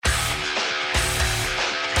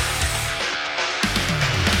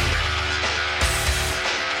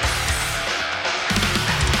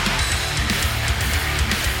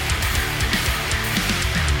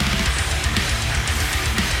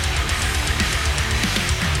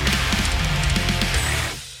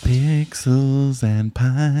Pixels and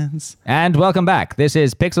Pints. And welcome back. This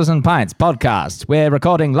is Pixels and Pints podcast. We're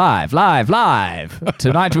recording live.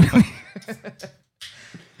 Tonight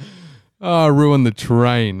Oh, ruin the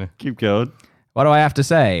train. Keep going. What do I have to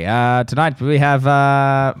say? Tonight we have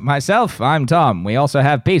myself, I'm Tom. We also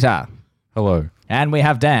have Peter. Hello. And we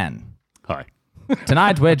have Dan. Hi.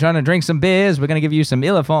 Tonight we're trying to drink some beers. We're going to give you some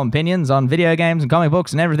ill-informed opinions on video games and comic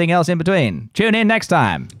books and everything else in between. Tune in next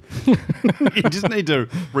time. You just need to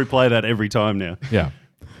replay that every time now. Yeah.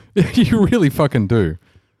 You really fucking do.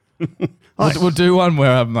 We'll do one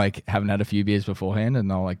where I'm like haven't had a few beers beforehand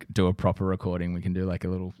and I'll like do a proper recording. We can do like a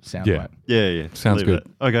little sound Yeah. bite. Yeah. Sounds Leave good. it.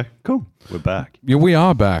 Okay, cool. We're back. Yeah, we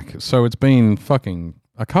are back. So it's been fucking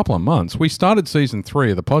a couple of months. We started season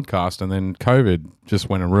 3 of the podcast and then COVID just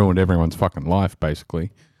went and ruined everyone's fucking life,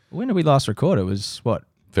 basically. When did we last record? It was what?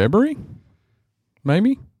 February?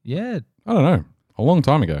 Maybe? Yeah. I don't know. A long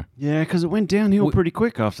time ago. Yeah, because it went downhill pretty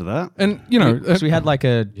quick after that. And, you know... Because we had like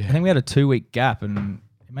I think we had a 2-week gap and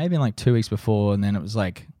it may have been like 2 weeks before and then it was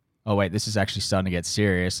like, oh wait, this is actually starting to get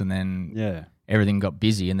serious and then everything got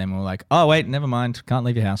busy and then we were like, oh wait, never mind, can't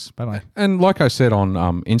leave your house, bye-bye. And like I said on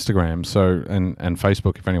Instagram and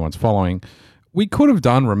Facebook, if anyone's following, we could have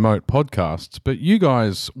done remote podcasts, but you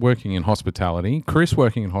guys working in hospitality, Chris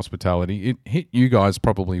working in hospitality, it hit you guys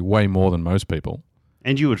probably way more than most people.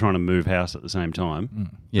 And you were trying to move house at the same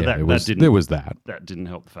time. Yeah, that there was that. That didn't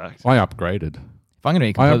help the fact. I upgraded. If I'm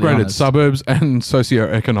going to be I completely upgraded honest, suburbs and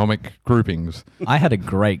socioeconomic groupings. I had a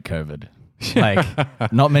great COVID.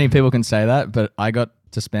 Like, not many people can say that, but I got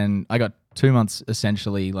 2 months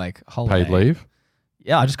essentially like holiday. Paid leave.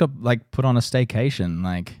 Yeah, I just got like put on a staycation.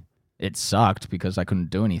 Like, it sucked because I couldn't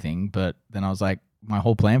do anything, but then I was like, my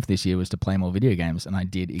whole plan for this year was to play more video games, and I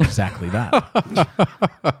did exactly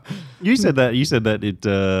that. You said that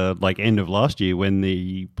it like end of last year when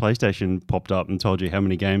the PlayStation popped up and told you how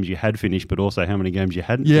many games you had finished, but also how many games you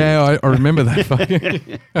hadn't. Yeah, I remember that.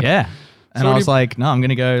 Fucking Yeah. And So I was like, no, I'm going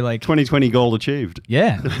to go like 2020 goal achieved.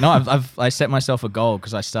 Yeah, no, I set myself a goal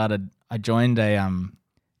because I joined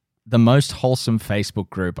the most wholesome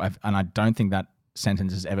Facebook group, and I don't think that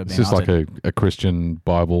sentence has ever been. Is this like a Christian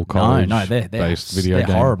Bible college they're based video they're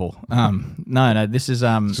game? horrible. No, this is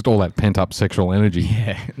Just all that pent up sexual energy.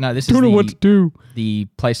 yeah, no, this Don't know what is to do. the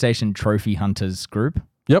PlayStation Trophy Hunters group.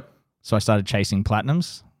 Yep. So I started chasing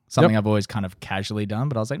platinums, something I've always kind of casually done,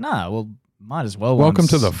 but I was like, nah, well, might as well. Welcome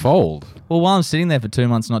to the fold. Well, while I'm sitting there for 2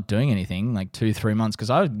 months not doing anything, like 2-3 months, because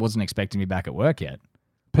I wasn't expecting to be back at work yet.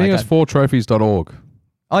 PS4trophies.org.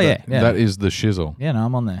 Oh yeah. That is the shizzle. Yeah, no,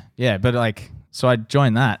 I'm on there. Yeah, but like, so I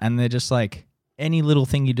joined that, and they're just like, any little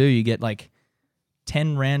thing you do, you get like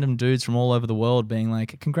 10 random dudes from all over the world being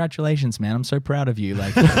like, congratulations, man, I'm so proud of you.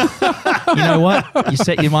 Like, you know what? You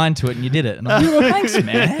set your mind to it and you did it. And I'm like, thanks,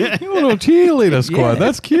 man. You want a cheerleader squad. Yeah.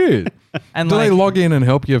 That's cute. And Do like, they log in and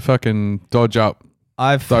help you fucking dodge up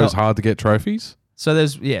I've those hard to get trophies? So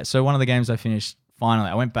so one of the games I finished, finally,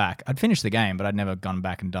 I went back. I'd finished the game, but I'd never gone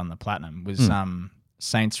back and done the platinum, was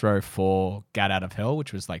Saints Row 4 Gat Out of Hell,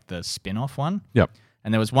 which was like the spin-off one. Yep.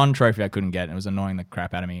 And there was one trophy I couldn't get, and it was annoying the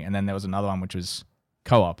crap out of me. And then there was another one which was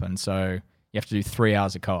co-op, and so you have to do 3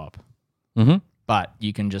 hours of co-op. Mm-hmm. But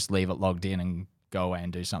you can just leave it logged in and go away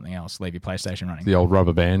and do something else, leave your PlayStation running. The old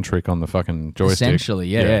rubber band trick on the fucking joystick. Essentially,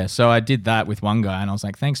 yeah. So I did that with one guy, and I was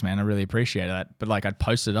like, thanks, man, I really appreciate that. But like, I'd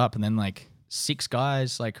posted up, and then like 6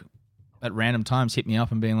 guys like at random times hit me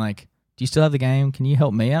up and being like, do you still have the game? Can you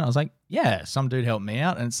help me out? I was like, yeah, some dude helped me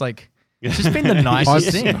out. And it's like, it's just been the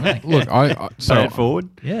nicest thing. I'm like, Look, Pay so it forward.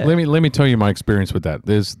 yeah. let me tell you my experience with that.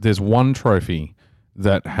 There's one trophy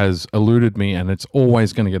that has eluded me, and it's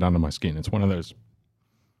always going to get under my skin. It's one of those.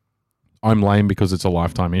 I'm lame because it's a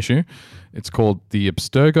lifetime issue. It's called the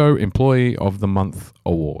Abstergo Employee of the Month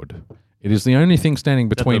Award. It is the only thing standing Is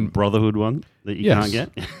that between the Brotherhood one that you Yes.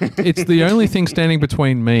 can't get. it's the only thing standing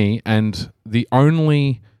between me and the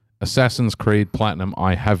only Assassin's Creed Platinum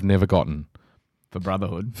I have never gotten For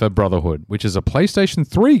Brotherhood, which is a PlayStation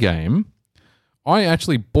 3 game. I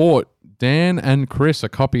actually bought Dan and Chris a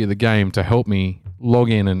copy of the game to help me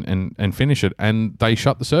log in and finish it, and they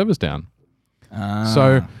shut the servers down.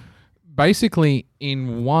 So basically,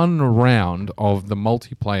 in one round of the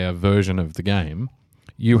multiplayer version of the game,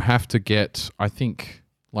 you have to get, I think,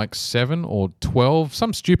 like 7 or 12,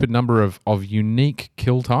 some stupid number of unique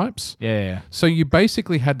kill types. Yeah. So you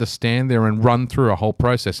basically had to stand there and run through a whole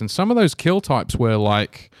process. And some of those kill types were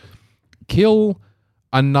like, kill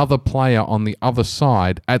another player on the other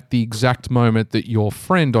side at the exact moment that your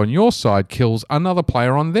friend on your side kills another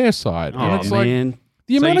player on their side. And Oh, it's like man.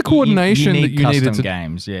 the amount of coordination you that need you needed custom to...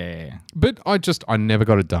 games, yeah. But I never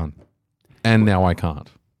got it done. And now I can't.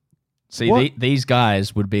 See, these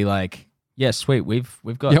guys would be like, yeah, sweet. We've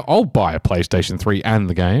got. Yeah, I'll buy a PlayStation 3 and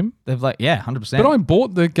the game. They've like, yeah, 100%. But I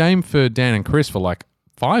bought the game for Dan and Chris for like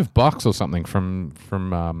 $5 or something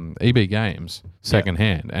from EB Games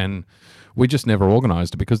secondhand, and we just never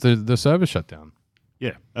organised it because the server shut down.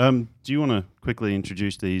 Yeah. Do you want to quickly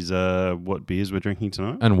introduce these what beers we're drinking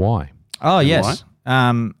tonight? And why? Oh yes,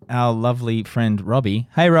 our lovely friend Robbie.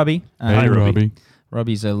 Hey Robbie. Hey Robbie.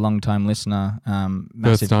 Robbie's a long-time listener. First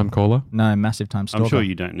Massive time caller. No, massive time stalker. I'm sure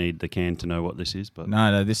you don't need the can to know what this is, but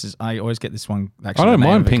No, this is. I always get this one. Actually, I don't the name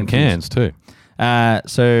mind of it pink confused. cans too.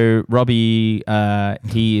 So Robbie,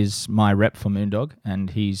 he is my rep for Moondog, and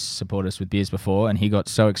he's supported us with beers before. And he got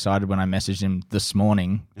so excited when I messaged him this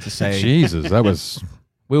morning to say, Jesus, that was...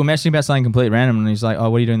 we were messaging about something completely random, and he's like, "Oh,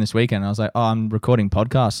 what are you doing this weekend?" And I was like, "Oh, I'm recording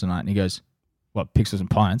podcasts tonight." And he goes, "What, Pixels and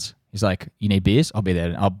Pints?" He's like, "You need beers? I'll be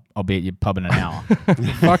there. I'll be at your pub in an hour."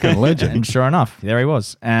 Fucking legend. And sure enough, there he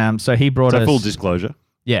was. So he brought so us full disclosure.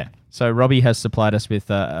 Yeah. So Robbie has supplied us with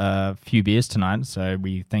a few beers tonight, so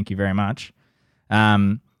we thank you very much.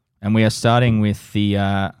 And we are starting with the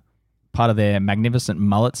part of their Magnificent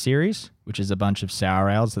Mullet series, which is a bunch of sour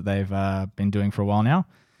ales that they've been doing for a while now.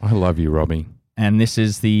 I love you, Robbie. And this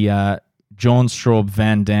is the John Straub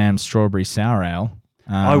Van Dam Strawberry Sour Ale.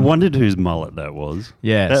 I wondered whose mullet that was.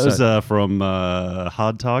 Yeah. That was from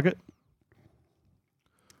Hard Target.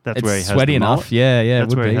 That's it's where he has sweaty the enough. mullet. Yeah, yeah.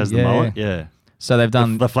 That's it would where he be. has the Yeah, mullet. yeah. Yeah. So they've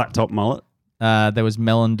done. The flat top mullet. There was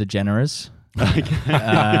Melon DeGeneres.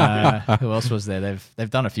 Who else was there? They've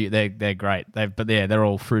done a few. They're great. They're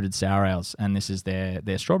all fruited sour ales, and this is their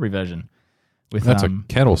strawberry version. With That's a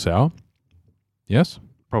kettle sour. Yes?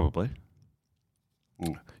 Probably.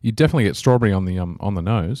 You definitely get strawberry on the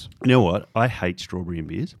nose. You know what? I hate strawberry in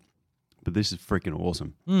beers, but this is freaking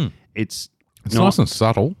awesome. It's nice and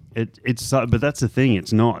subtle. But that's the thing.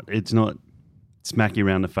 It's not smack you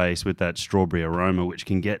around the face with that strawberry aroma, which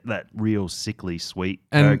can get that real sickly sweet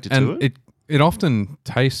character to it. It often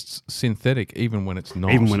tastes synthetic even when it's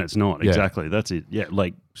not. Even when it's not. Yeah. Exactly. That's it. Yeah,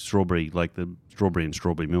 like strawberry, like the strawberry and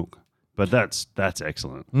strawberry milk. But that's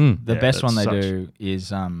excellent. The best one they do is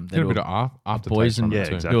Get a bit of aftertaste from it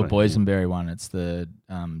too. exactly. do a boysenberry one. It's the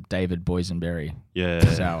David Boysenberry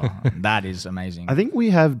sour. That is amazing. I think we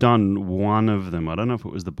have done one of them. I don't know if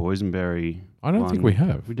it was the boysenberry. I don't think we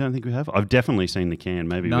have. We don't think we have. I've definitely seen the can.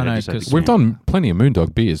 Maybe No, we no, just had the 'cause can. We've done plenty of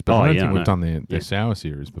Moondog beers, but Oh, I don't yeah, think I we've know. done their sour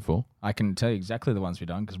series before. I can tell you exactly the ones we've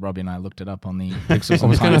done because Robbie and I looked it up on the Pixels. I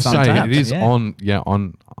was going to and Pints say Untapped. it is Yeah. on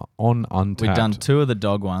Untapped. We've done 2 of the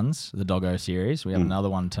dog ones, the Doggo series. We have another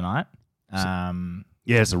one tonight. Yeah,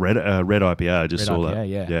 it's a red IPA. I just Red saw IPA, that.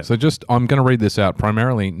 yeah. So I'm going to read this out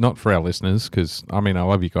primarily not for our listeners because I mean I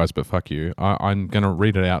love you guys, but fuck you. I'm going to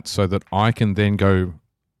read it out so that I can then go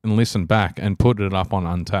and listen back and put it up on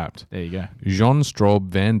Untapped. There you go. Jean Straub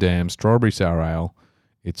Van Dam Strawberry Sour Ale.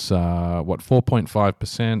 It's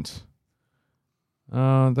 4.5%.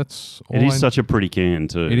 That's all It is such a pretty can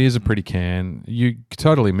too. It is a pretty can. You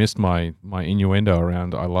totally missed my innuendo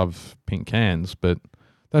around I love pink cans, but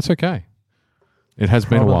that's okay. It has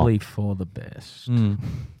been a while. Probably for the best.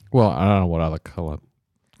 Well, I don't know what other color.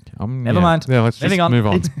 Never mind. Yeah, let's Moving just on. move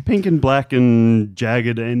on. It's pink and black and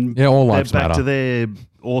jagged and Yeah, all they're lives back matter. to their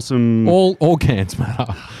awesome. All cans matter.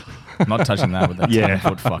 I'm not touching that with a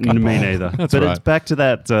 10-foot fucking me ball. neither. That's but right. it's back to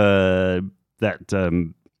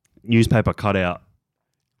that newspaper cutout.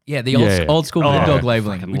 Yeah, the Yeah. old school Oh, Moondog I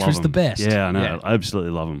labeling, fucking which love was the them. best. Yeah, I know. I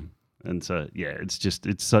absolutely love them. And so, yeah, it's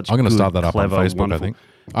such. I'm going to good, start that up on clever, Facebook. wonderful- I think.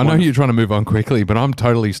 I know you're trying to move on quickly, but I'm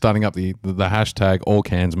totally starting up the hashtag all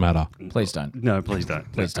cans matter Please don't. No, please don't.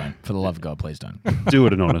 Please don't. For the love of God, please don't. Do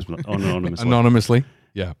it anonymously. anonymously.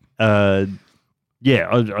 Yeah. I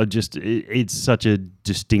just it's such a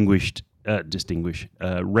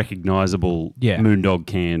recognizable Yeah. Moondog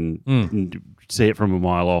can. And see it from a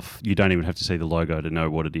mile off. You don't even have to see the logo to know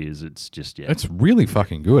what it is. It's just It's really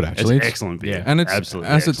fucking good, actually. it's excellent beer. And it's absolutely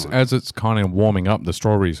as excellent. it's kind of warming up, the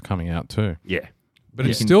strawberries coming out too. Yeah, But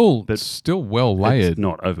it's Yeah. still But still well layered. it's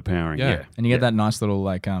not overpowering. Yeah. Yeah, And you get that nice little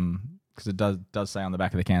like because it does say on the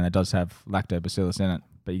back of the can it does have lactobacillus in it,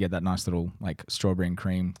 but you get that nice little like strawberry and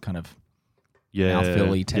cream kind of yeah,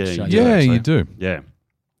 mouthfeel-y texture. Yeah, Yeah, so- you do. Yeah,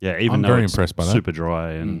 yeah. Even I'm though very it's impressed by that. super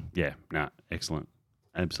dry and excellent,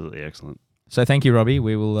 absolutely excellent. So thank you, Robbie.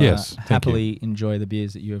 We will Yes, thank happily enjoy the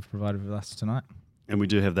beers that you have provided with us tonight. And we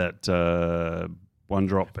do have that one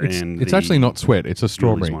drop and It's the actually not sweat. It's a Yuli's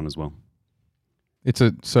strawberry. one as well.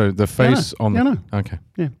 So the face on. Yeah, I know. Okay.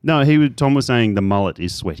 Yeah, no. Tom was saying the mullet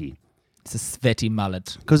is sweaty. It's a sweaty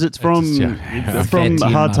mullet. Because it's from yeah. it's from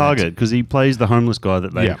Fatty Hard mullet. Target. Because he plays the homeless guy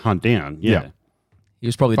that they Yeah. hunt down. Yeah. He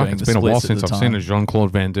was probably Fuck, doing it's the been a while splits at since the I've time. seen a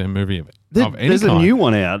Jean-Claude Van Damme movie of any There's kind. a new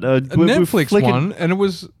one out. A Netflix one, and it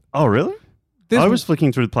was... Oh, really? There's- I was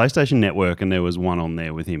flicking through the PlayStation Network, and there was one on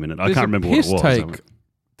there with him in it. I there's can't a remember what it piss was. take.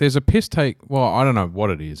 There's a piss take. Well, I don't know what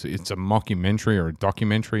it is. It's a mockumentary or a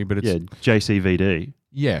documentary, but it's... Yeah, JCVD.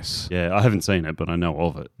 Yes. Yeah, I haven't seen it, but I know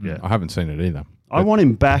of it. Yeah, I haven't seen it either. I want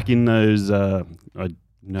him back in those. I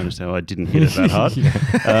noticed how I didn't hit it that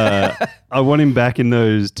hard. I want him back in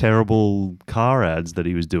those terrible car ads that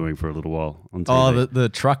he was doing for a little while on TV. Oh, the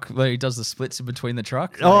truck where he does the splits in between the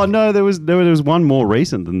truck. Oh no, there was one more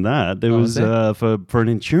recent than that. There was was there? for an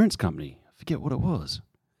insurance company. I forget what it was.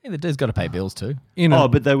 Yeah, the dude's got to pay bills too.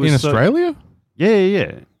 But they were in so- Australia?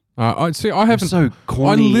 Yeah. I see. I haven't. So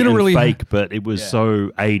corny literally- and fake, but it was so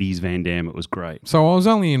 80s Van Damme. It was great. So I was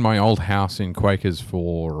only in my old house in Quakers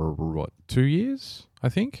for, 2 years, I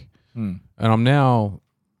think? And I'm now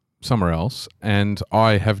somewhere else, and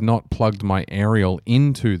I have not plugged my aerial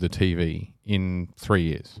into the TV in 3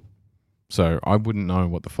 years. So I wouldn't know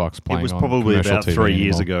what the fuck's playing on It was probably commercial about TV 3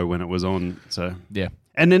 years anymore. ago when it was on. So Yeah.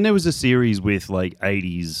 and then there was a series with like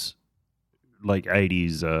 80s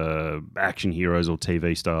action heroes or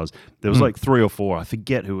TV stars. There was like 3 or 4. I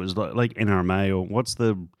forget who it was, like NRMA or what's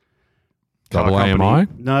the car Double company? AMI?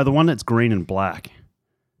 No, the one that's green and black.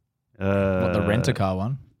 What, the rent-a-car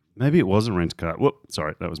one? Maybe it was a rent car. Whoop,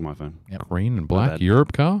 sorry, that was my phone. Green and black bad.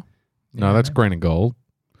 Europe car? No, Yeah. that's green and gold.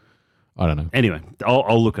 I don't know. Anyway,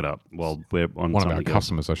 I'll look it up while we're on One of our something else.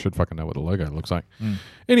 customers. I should fucking know what the logo looks like.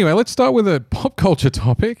 Anyway, let's start with a pop culture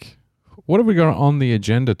topic. What have we got on the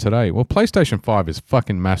agenda today? Well, PlayStation 5 is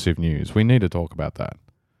fucking massive news. We need to talk about that.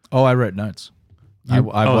 Oh, I wrote notes. I Is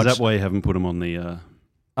watched. that why you haven't put them on the...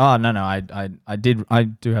 Oh no, I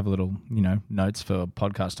do have a little notes for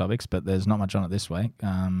podcast topics, but there's not much on it this week.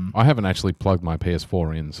 I haven't actually plugged my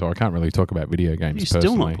PS4 in, so I can't really talk about video games You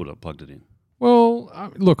personally. still not plugged it in? Well,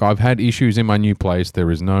 look, I've had issues in my new place.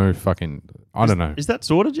 There is no fucking... I don't know. Is that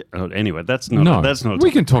sorted? Anyway, that's not... No, that's not.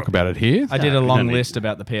 we can talk about it here. I did No, a we long don't need- list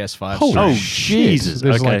about the PS5. Holy Oh, shit. Jesus.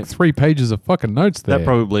 There's Okay. like 3 pages of fucking notes there. That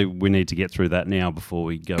probably we need to get through that now before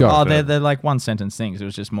we go. Go. Oh, further. they're like one sentence things. It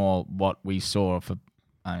was just more what we saw for.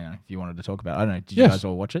 I don't know if you wanted to talk about. I don't know. Did you Yes. guys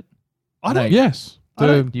all watch it? I don't. Yes. I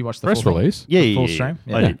The don't- You watched the press full thing? release. Yeah, The full yeah, stream?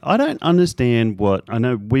 yeah. Yeah. I did. I don't understand what... I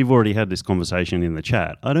know we've already had this conversation in the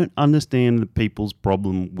chat. I don't understand the people's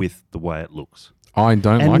problem with the way it looks. I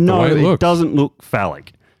don't And like no, the way it looks. doesn't look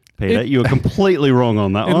phallic, Peter. You're completely wrong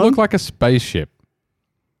on that It one. looked like a spaceship.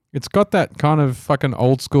 It's got that kind of fucking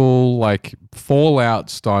old school, like Fallout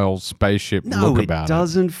style spaceship no, look it about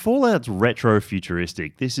doesn't. Fallout's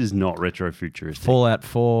retro-futuristic. This is not retro-futuristic. Fallout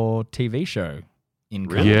 4 TV show in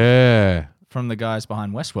it. Really? Yeah. from the guys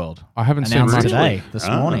behind Westworld. I haven't seen Announced much. today, this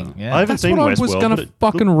Ah. morning. Yeah. I haven't That's seen what I Westworld. was going but to it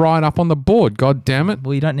fucking write up on the board. God damn it.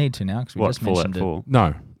 Well, you don't need to now because we What, just Fallout mentioned 4?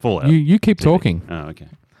 No. Fallout. You keep TV. talking. Oh, okay.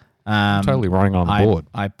 it. I'm totally writing on the board.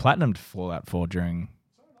 I platinumed Fallout 4 during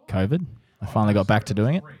COVID. I finally got back to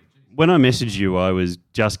doing it. When I messaged you, I was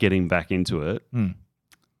just getting back into it.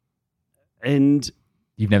 And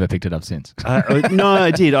You've never picked it up since. no,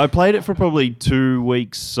 I did. I played it for probably 2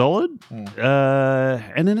 weeks solid,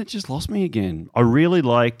 and then it just lost me again. I really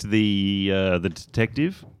liked the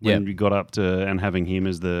detective when Yeah. we got up to and having him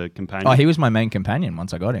as the companion. Oh, he was my main companion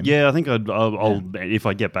once I got him. Yeah, I think I'll if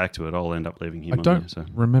I get back to it, I'll end up leaving him. I on don't there, so.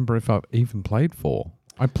 remember if I've even played 4.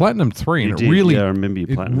 I platinumed 3 You and did, it really yeah, I remember you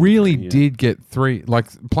it platinum. really Yeah. did get 3 like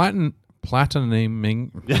platinuming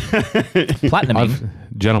Platinuming.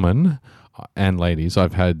 gentlemen and ladies,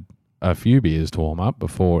 I've had a few beers to warm up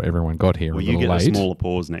before everyone got here Well, a you little get late. a smaller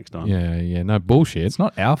pause next time. Yeah, no bullshit. It's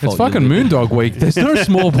not our fault. It's fucking Moondog week. There's no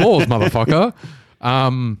small balls, motherfucker.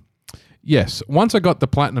 Yes, once I got the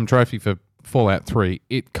platinum trophy for Fallout 3,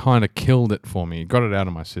 it kind of killed it for me. Got it out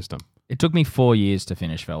of my system. It took me 4 years to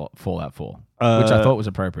finish Fallout 4, which I thought was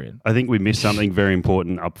appropriate. I think we missed something very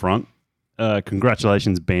important up front.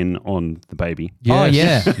 Congratulations, Ben, on the baby. Oh,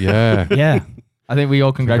 yeah. Yeah. Yeah. I think we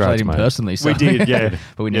all congratulated him Congrats, mate. personally. So. We did, yeah.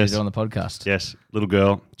 but we needed Yes. it on the podcast. Yes, little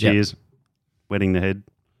girl. Yep. Cheers. Wetting the head.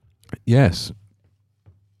 Yes.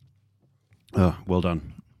 Oh, well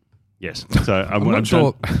done. Yes. So I'm not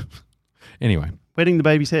sure. Anyway. Wetting the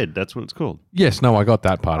baby's head. That's what it's called. Yes, no, I got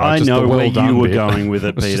that part. I Just know the well where done you were bit. going with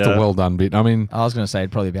it, It's just Peter. a well done bit. I mean, I was going to say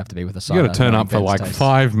it'd probably have to be with a side. you got to turn up for like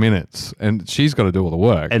 5 minutes, and she's got to do all the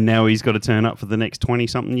work. And now he's got to turn up for the next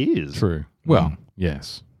 20-something years. True. Well,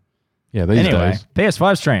 yes. Yeah, these Anyway, days.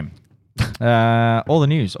 PS5 stream. All the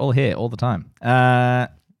news, all here, all the time.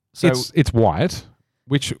 So It's white,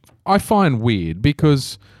 which I find weird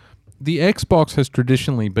because the Xbox has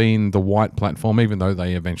traditionally been the white platform, even though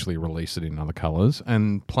they eventually released it in other colors.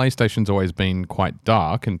 And PlayStation's always been quite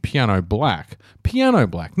dark and piano black. Piano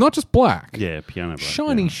black, not just black. Yeah, piano black.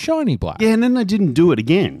 Shiny, shiny black. Yeah, and then they didn't do it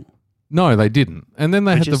again. No, they didn't. And then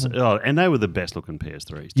they had and they were the best looking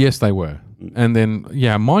PS3s. Yes, they were. And then,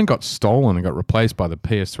 mine got stolen and got replaced by the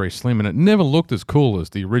PS3 Slim, and it never looked as cool as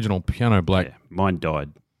the original piano black. Yeah, mine died.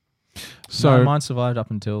 So No, mine survived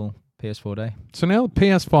up until PS4 day. So now the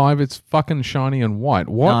PS5, it's fucking shiny and white.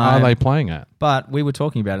 What are they playing at? But we were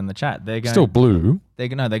talking about it in the chat. They're going Still blue. They're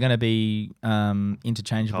going to be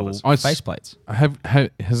interchangeable Covers. faceplates.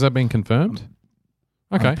 Has that been confirmed?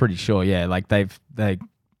 Okay. I'm pretty sure. Yeah, like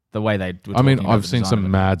the way they. Were I mean, talking about I've the seen design of some it.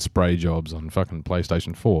 mad spray jobs on fucking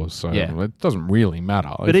PlayStation 4, so Yeah. it doesn't really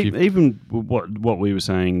matter. But If you- even what we were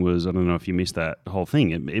saying was, I don't know if you missed that whole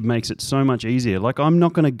thing. It makes it so much easier. Like, I'm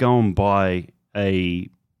not going to go and buy a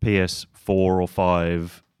PS4 or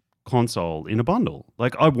 5 console in a bundle.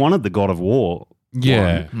 Like, I wanted the God of War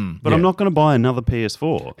yeah, one, but I'm not going to buy another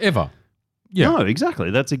PS4. ever. Yeah. No,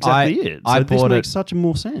 exactly. That's exactly it. So I this bought makes it- such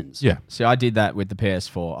more sense. Yeah. So I did that with the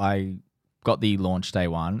PS4. I got the launch day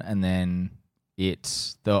one, and then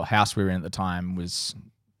the house we were in at the time was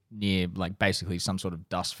near, like, basically some sort of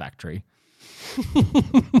dust factory.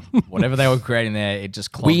 Whatever they were creating there, it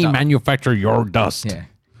just clogged We up. manufacture your dust. Yeah.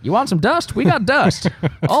 You want some dust? We got dust.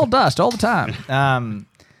 All the time.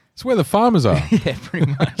 It's where the farmers are. Yeah,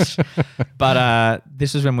 pretty much. But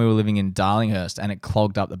this was when we were living in Darlinghurst, and it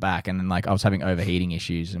clogged up the back, and then, like, I was having overheating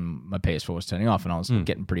issues, and my PS4 was turning off, and I was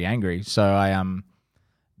getting pretty angry. So I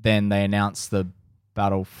then they announced the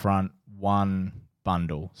Battlefront 1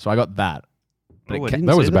 bundle, so I got that. But Oh, I it didn't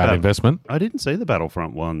That see was a the bad investment. I didn't see the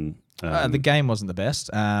Battlefront one. the game wasn't the best.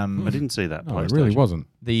 I didn't see that. No, it really PlayStation. wasn't.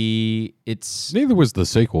 It's Neither was the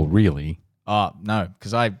sequel, really. no,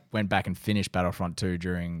 because I went back and finished Battlefront 2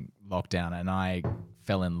 during lockdown, and I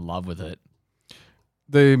fell in love with it.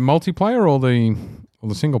 The multiplayer or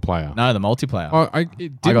the single player? No, the multiplayer. Oh,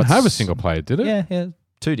 it didn't have a single player, did it? Yeah.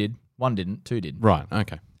 2 did. 1 didn't. 2 did. Right.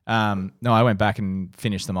 Okay. No, I went back and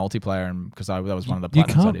finished the multiplayer, and because that was one of the You platinums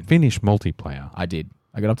I can't did. finish multiplayer. I did.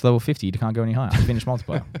 I got up to level 50. You can't go any higher. I finished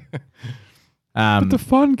multiplayer. But the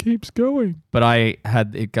fun keeps going. But I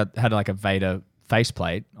had like a Vader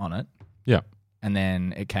faceplate on it, Yeah. and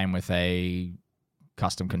then it came with a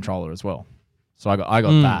custom controller as well. So I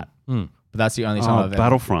got that. Mm. But that's the only time I've ever.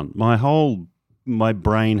 Battlefront. My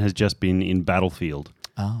brain has just been in Battlefield.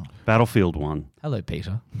 Oh, Battlefield 1. hello,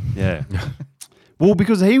 Peter. Yeah. Well,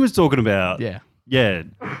 because he was talking about. Yeah. Yeah.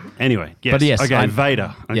 Anyway, yes. But yes, okay,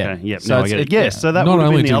 Vader. Okay, yeah. yep. So No, I it's- get it. it- Yes, yeah. so that Not would have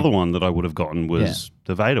only been the do- other one that I would have gotten was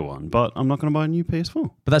the Vader one, but I'm not going to buy a new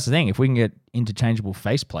PS4. But that's the thing. If we can get interchangeable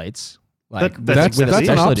faceplates, like That's with a That's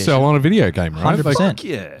an special upsell edition, on a video game, right? 100%. Like,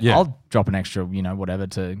 Yeah. Yeah. I'll drop an extra, whatever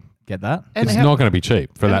to get that. And it's how- not going to be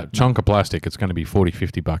cheap. For that chunk of plastic, it's going to be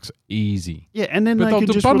 $40-$50 easy. Yeah, and then But they they'll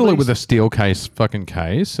could just bundle it release- with a steel case, fucking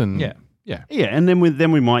case, and Yeah. yeah. Yeah, and then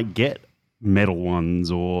we might get metal ones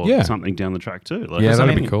or Yeah. something down the track too. Like, Yeah, I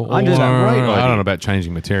that'd mean, be cool. I just Or- a great I idea. don't know about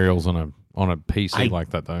changing materials on a PC like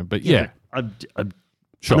that though, but yeah, I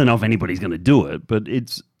Sure. don't know if anybody's going to do it, but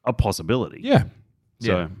it's a possibility. yeah.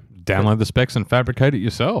 So. Download the specs and fabricate it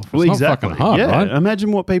yourself. It's Well, not exactly. fucking hard, yeah. right?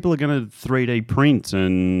 Imagine what people are going to 3D print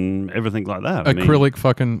and everything like that. I mean, Acrylic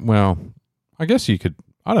fucking. Well, I guess you could.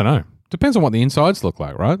 I don't know. Depends on what the insides look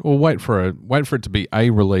like, right? Or wait for it to be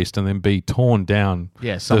released and then be torn down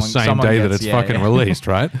Yeah, the someone day that gets- it's yeah, fucking yeah. released,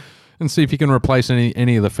 right? And see if you can replace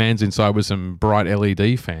any of the fans inside with some bright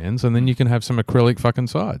LED fans, and then you can have some acrylic fucking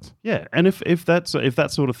sides. Yeah, and if that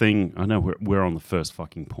sort of thing, I know we're on the first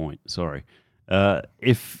fucking point. Sorry,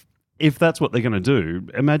 if that's what they're going to do,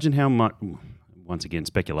 imagine how much. Once again,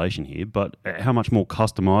 speculation here, but how much more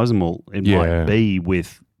customizable it Yeah. might be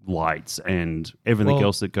with lights and everything Well-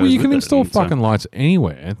 else that goes. Well, you with can it. install And so- fucking lights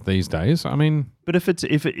anywhere these days. I mean, But if it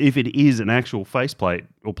is an actual faceplate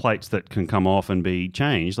or plates that can come off and be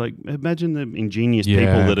changed, like imagine the ingenious Yeah.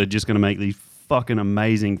 people that are just going to make these fucking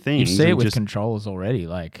amazing You things. see it and with just, controllers already,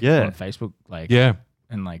 like Yeah. on Facebook, like yeah.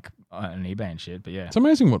 and like on eBay and shit. But yeah, It's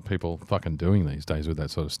amazing what people fucking doing these days with that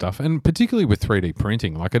sort of stuff, and particularly with 3D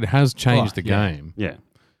printing. Like it has changed the yeah. game. yeah.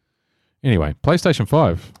 Anyway, PlayStation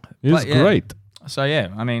 5 is But, yeah. great. so yeah,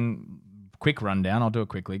 I mean, quick rundown. I'll do it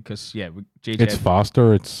quickly because GJ. It's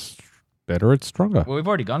faster. It's better. It's stronger. Well, we've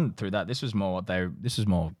already gone through that. This was more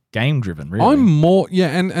game driven, really. I'm more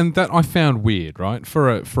and that I found weird, right? For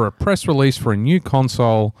a press release for a new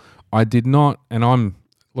console, I did not, and I'm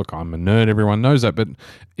a nerd. Everyone knows that, but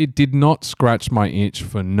it did not scratch my itch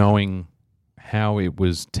for knowing how it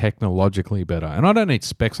was technologically better. And I don't need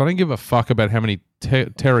specs. I don't give a fuck about how many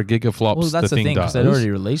teragigaflops Well, that's the thing because does. they'd already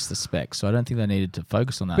released the specs, so I don't think they needed to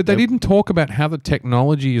focus on that. But they didn't talk about how the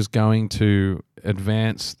technology is going to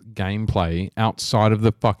advance gameplay outside of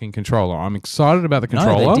the fucking controller. I'm excited about the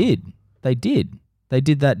controller. No, they did. They did. They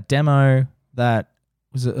did that demo that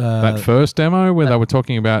was That first demo where they were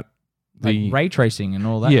talking about the like ray tracing and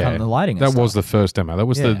all that Yeah, kind of the lighting. And that stuff. was the first demo. That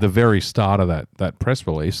was Yeah. the very start of that press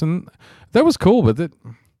release, and that was cool. But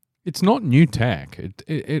it's not new tech.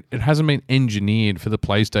 It hasn't been engineered for the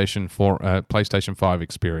PlayStation 5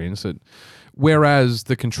 experience. Whereas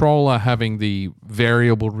the controller having the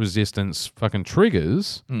variable resistance fucking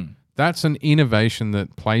triggers, that's an innovation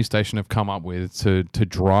that PlayStation have come up with to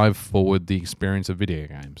drive forward the experience of video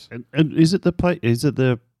games. And is it the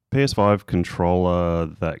PS5 controller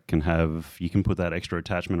that you can put that extra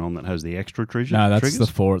attachment on that has the extra triggers? No, that's triggers? the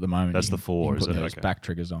 4 at the moment. That's You the 4, can is put it? those Okay. back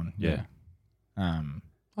triggers on. Yeah.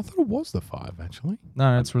 I thought it was the 5 actually.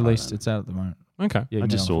 No, it's released. It's out at the moment. Okay. Yeah, I you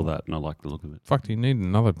just can saw get it that and I like the look of it. Fuck, do you need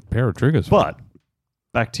another pair of triggers? But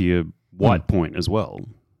back to your white point as well.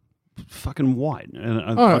 Fucking white.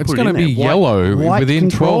 Oh, it's going to be yellow within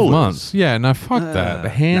 12 months. Yeah, no, fuck that. The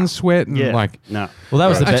hand sweat and No. Well, that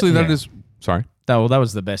was the actually, best. that is. Sorry. That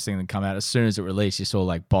was the best thing that come out. As soon as it released, you saw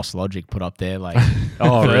like Boss Logic put up there like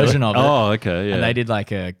Oh, version of it. Oh, okay. Yeah. And they did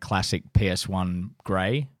like a classic PS1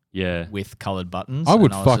 grey Yeah. with coloured buttons. I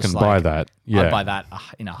would and was just fucking buy like, that. Yeah. I'd buy that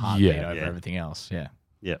in a heartbeat Yeah. over Yeah. everything else. Yeah.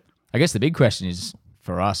 Yeah. I guess the big question is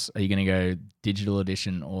for us: are you going to go digital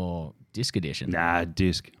edition or disc edition? Nah,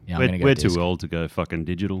 disc. Yeah, I'm gonna go we're disc. too old to go fucking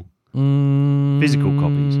digital. Mm, Physical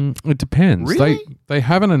copies. It depends. Really? They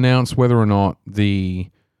haven't announced whether or not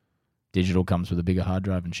Digital comes with a bigger hard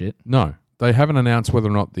drive and shit. No, they haven't announced whether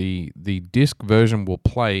or not the disc version will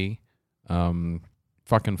play fucking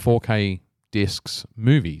 4K discs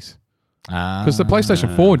movies. Because the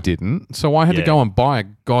PlayStation 4 didn't, so I had to go and buy a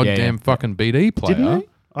goddamn fucking BD player. Didn't they?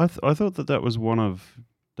 I thought that was one of.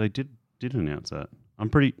 They did announce that. I'm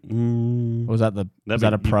pretty. Or was that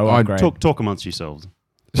a pro I upgrade? talk amongst yourselves.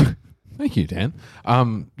 Thank you, Dan.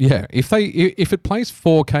 Yeah, if it plays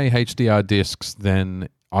 4K HDR discs, then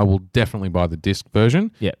I will definitely buy the disc version.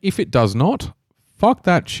 Yeah. If it does not, fuck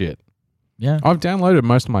that shit. Yeah. I've downloaded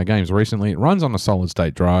most of my games recently. It runs on a solid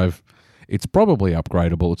state drive. It's probably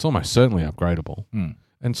upgradable. It's almost certainly upgradable.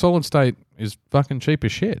 And solid state is fucking cheap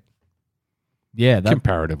as shit, Yeah.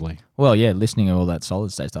 comparatively. Well, yeah. Listening to all that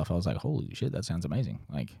solid state stuff, I was like, holy shit, that sounds amazing.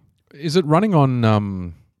 Like, Is it running on?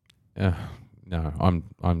 No,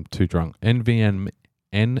 I'm too drunk. NV.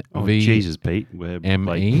 Oh, Jesus, Pete. We're ME?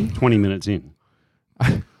 like 20 minutes in.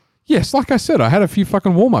 Yes, like I said, I had a few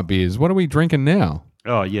fucking warm-up beers. What are we drinking now?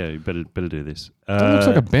 Oh yeah, you better do this. That looks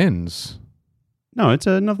like a Benz. No, it's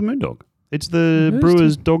another Moondog. It's the It is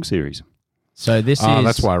Brewers Dog Series. so this is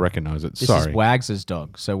That's why I recognise it. this Sorry. is Wags'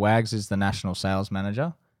 dog. So Wags is the national sales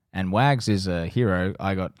manager, and Wags is a hero.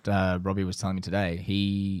 I got Robbie was telling me today.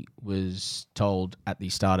 He was told at the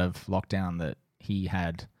start of lockdown that he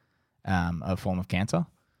had a form of cancer.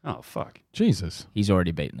 Oh fuck. Jesus. He's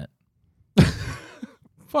already beaten it.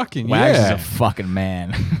 Fucking Wags yeah. is a fucking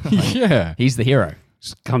man. Yeah. He's the hero.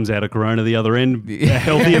 Just comes out of Corona the other end, a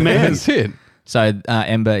healthier man. That's it. So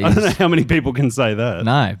Ember I don't know is how many people can say that.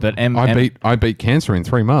 no, but I beat cancer in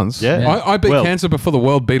 3 months. Yeah. I beat Well- cancer before the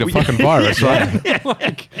world beat a fucking virus,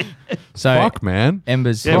 right? so Fuck, man.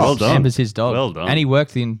 Ember's Yeah, well done. Ember's his dog. Well done. And he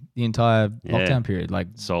worked the entire Yeah. lockdown period. Like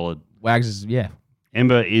Solid. Wags is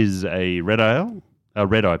Ember is a red ale, a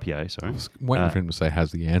red IPA. Sorry, Waiting for him to say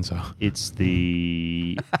has the answer. it's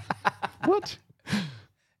the what?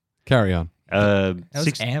 Carry on. That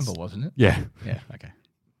was Amber, wasn't it? Yeah. Yeah. Okay.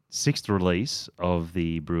 Sixth release of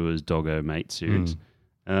the Brewers Doggo Mate series.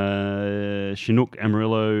 Chinook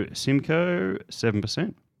Amarillo Simcoe,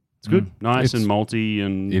 7%. It's good. Nice and malty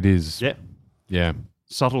and It is. yeah, Yeah.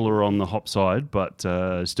 subtler on the hop side, but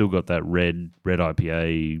still got that red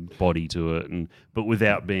IPA body to it, but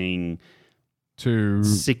without being To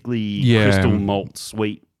sickly Yeah. crystal malt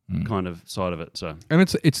sweet kind of side of it. So and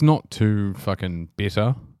it's not too fucking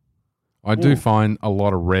bitter. I do Ooh. find a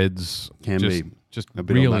lot of reds Can just, be just a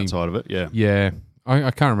bit really on that side of it. Yeah. Yeah,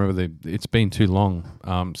 I can't remember it's been too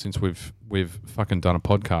long since we've fucking done a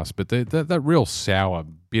podcast, but that real sour,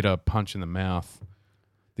 bitter punch in the mouth,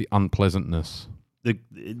 the unpleasantness.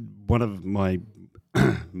 One of my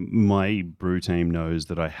my brew team knows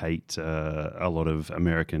that I hate a lot of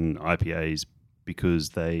American IPAs because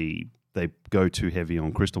they go too heavy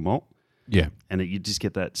on crystal malt, Yeah, and you just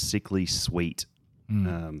get that sickly sweet. I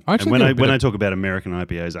And actually when get a I bit when of- I talk about American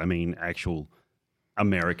IPAs, I mean actual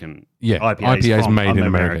American yeah. IPAs from made in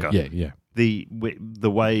America. America. Yeah. The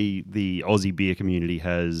way the Aussie beer community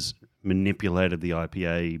has manipulated the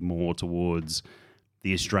IPA more towards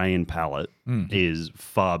the Australian palette is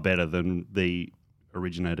far better than the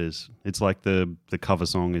originators. It's like the cover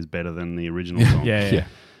song is better than the original song. Yeah.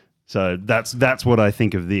 So that's what I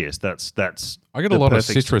think of this. That's I get the a lot of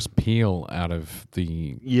perfect- citrus peel out of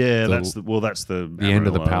the. Yeah, the- that's the end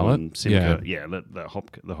of the Amarillo palate. and Simcoe. Yeah, the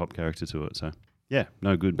hop character to it. So yeah,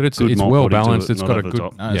 no good. But it's good malt well body to balanced. it, It's not got a over the good.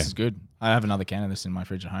 top. No, this is good. I have another can of this in my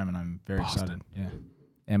fridge at home, and I'm very excited. Yeah,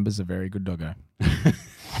 Ember's a very good doggo.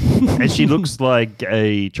 And she looks like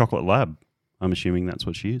a chocolate lab. I'm assuming that's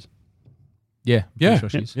what she is. Yeah, Yeah, sure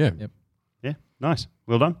she's. yeah. Yep. Yeah, nice.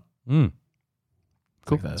 Well done. Mm.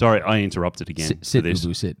 Cool. Like that. Sorry, I interrupted again. Sit, for this.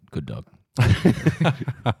 Lulu, sit. Good dog.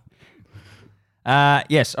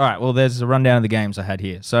 Yes. All right. Well, there's a rundown of the games I had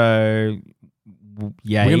here. So,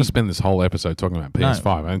 yeah. We're going to spend this whole episode talking about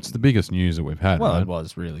PS5. And it's the biggest news that we've had. Well, right? it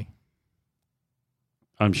was really.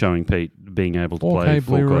 I'm showing Pete being able to 4K play 4K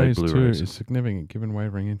Blu-rays too Blu-rays. is significant given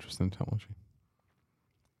wavering interest in technology.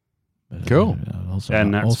 Cool. Also,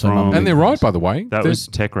 And that's also from- not- And they're right, by the way. That They're- was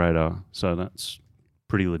Tech Radar, so that's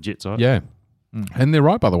pretty legit site. Yeah. Mm. And they're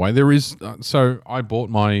right, by the way. There is. So I bought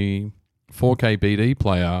my 4K BD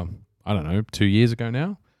player, I don't know, 2 years ago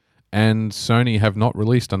now. And Sony have not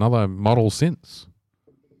released another model since.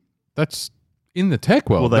 That's in the tech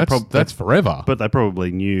world. Well, that's forever. But they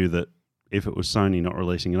probably knew that if it was Sony not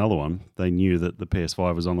releasing another one, they knew that the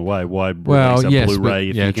PS5 was on the way. Why release a yes, Blu-ray but,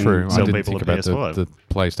 if yeah, you can true. sell I didn't people think a about PS5? the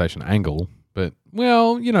PlayStation angle, but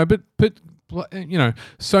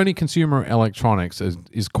Sony Consumer Electronics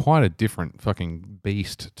is quite a different fucking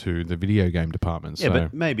beast to the video game department. Yeah, so.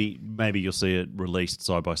 but maybe you'll see it released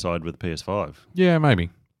side by side with the PS5. Yeah, maybe.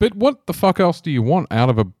 But what the fuck else do you want out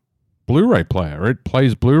of a Blu-ray player? It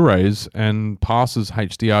plays Blu-rays and passes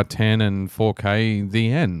HDR10 and 4K.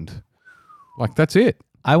 The end. Like that's it.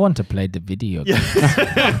 I want to play the video. Yeah,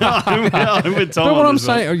 I'm with Tom But what on I'm this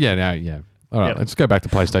one. saying, yeah. All right, Yep. let's go back to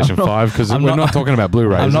PlayStation 5 because I'm we're not- not talking about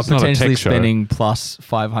Blu-rays. I'm not It's not a potentially tech show. spending plus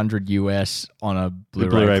 500 US on a Blu-ray,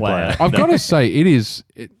 Blu-ray player. player. I've got to say,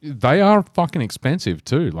 they are fucking expensive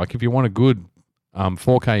too. Like if you want a good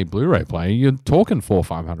 4K Blu-ray player, you're talking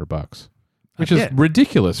 $400-500, which is Yeah.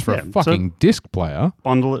 ridiculous for Yeah, a fucking disc player.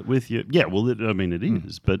 Bundle it with your... Yeah, well, it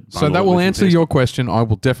is, but... So bundle that it will with answer disc. your question. I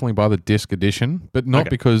will definitely buy the disc edition, but not Okay.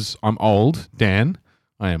 because I'm old, Dan.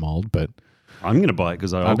 I am old, but I'm going to buy it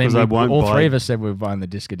because I we- won't all buy... three of us said we're buying the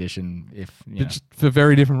disc edition. If you know. just for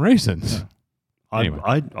very different reasons. I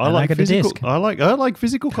like like it a physical... disc. I like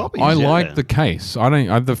physical copies. I yeah. like the case. I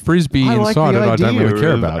don't. The frisbee I like inside the it. I don't idea really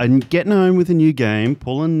care of- about. And getting home with a new game,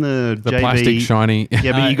 pulling the The JB... plastic shiny.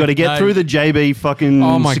 Yeah, but No, you got to get no. through the JB fucking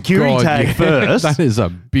Oh my security god! tag yeah. first. That is a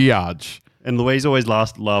biatch. And Louise always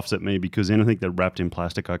laughs at me because anything that's wrapped in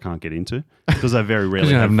plastic I can't get into because I very rarely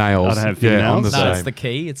you have nails. I don't have Yeah, fingernails. I'm the No, same. it's the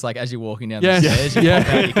key. It's like as you're walking down Yes. the stairs, you Yeah.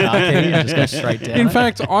 pop out your car key and just go straight down. In it.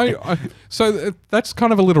 fact, that's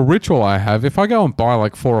kind of a little ritual I have. If I go and buy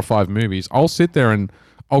like 4 or 5 movies, I'll sit there and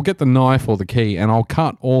I'll get the knife or the key and I'll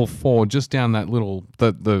cut all 4 just down that little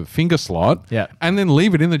the finger slot. Yeah. And then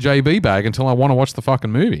leave it in the JB bag until I want to watch the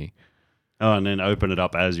fucking movie. Oh, and then open it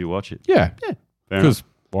up as you watch it. Yeah. Fair enough. Because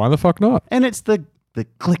why the fuck not? And it's the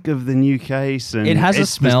click of the new case, and It has a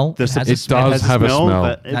it's smell. The, It has It a smell. does have a smell.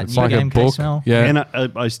 but That It's new like a game case book. smell. Yeah.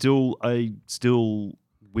 and I still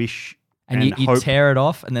wish. And you tear it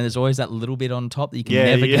off, and then there's always that little bit on top that you can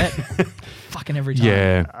never get. Fucking every time.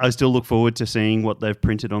 Yeah. I still look forward to seeing what they've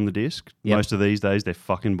printed on the disc. Yep. Most of these days, they're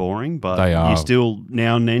fucking boring, but They are. you still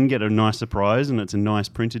now and then get a nice surprise, and it's a nice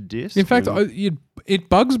printed disc. In fact, And- it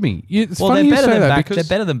bugs me. It's Well, funny they're you better say than that back. because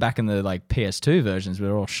They're better than back in the like PS2 versions, where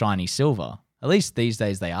they're all shiny silver. At least these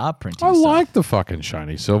days they are printing. I stuff. like the fucking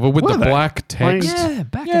shiny silver with Were the they? black text. Yeah,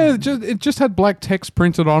 back. Yeah, in, it just had black text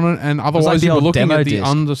printed on it, and otherwise the you were old looking demo at the disc.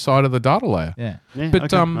 underside of the data layer. yeah. yeah, but,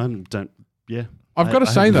 okay. um, I don't. Yeah, I've got to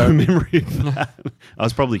I say, have no though- memory of that. I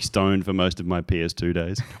was probably stoned for most of my PS2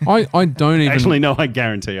 days. I don't even Actually, no, I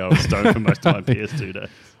guarantee I was stoned for most of my PS2 days.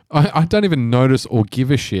 I don't even notice or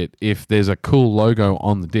give a shit if there's a cool logo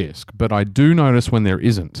on the disc, but I do notice when there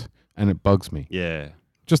isn't, and it bugs me. Yeah.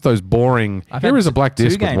 Just those boring. I've Here had is a black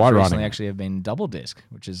disc two with games white recently writing. actually have been double disc,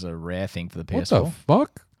 which is a rare thing for the What PS4. the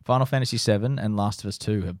fuck? Final Fantasy VII and Last of Us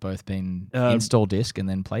 2 have both been install disc and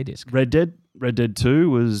then play disc. Red Dead 2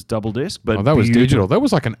 was double disc, but Oh, that was beautiful. digital. That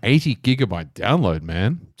was like an 80 gigabyte download,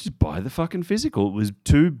 man. Just buy the fucking physical. It was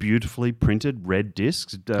 2 beautifully printed red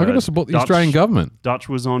discs. I got to support the Australian government. Dutch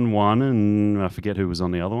was on one, and I forget who was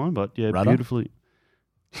on the other one, but yeah, Rudder? beautifully.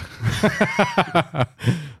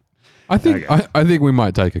 I think Okay. I think we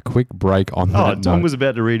might take a quick break on Oh, that. Tom note. was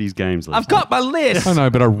about to read his games list. I've got my list. I know,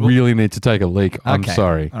 but I really need to take a leak. I'm Okay.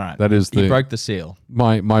 sorry. All right. That is You the broke the seal.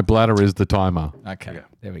 my bladder is the timer. Okay.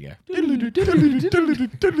 There we go.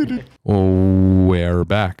 Oh, we're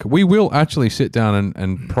back. We will actually sit down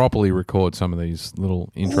and properly record some of these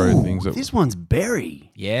little intro things. That, This one's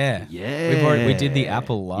berry. Yeah. Yeah. We did the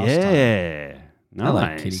apple last time. Yeah. Nice.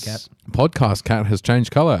 Hello, kitty cat. podcast cat has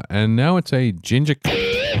changed color, and now it's a ginger.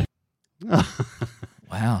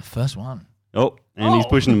 Wow, first one. Oh, and he's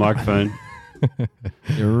pushing the microphone.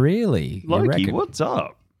 Really? You Loki, reckon? what's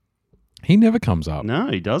up? He never comes up. No,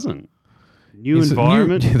 he doesn't. New He's a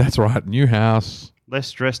environment, yeah, that's right. New house. less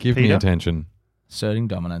stressed. Give Peter. me attention. Asserting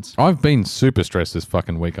dominance. I've been super stressed this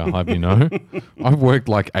fucking week. I'll have you know. I've worked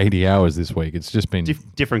like 80 hours this week. It's just been.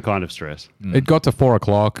 Different kind of stress. It got to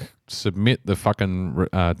 4:00. Submit the fucking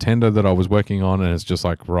tender that I was working on, and it's just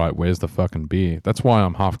like, right, where's the fucking beer? That's why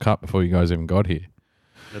I'm half cut before you guys even got here.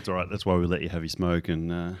 That's all right. That's why we let you have your smoke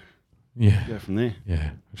and Yeah, go from there.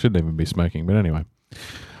 yeah. I shouldn't even be smoking, but anyway.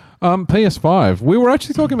 PS5. We were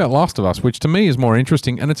actually talking about Last of Us, which to me is more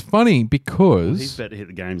interesting, and it's funny because He's about to hit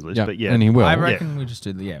the games list, yeah, but yeah. and he will. I reckon we just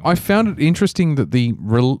do the I found it interesting that the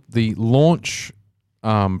launch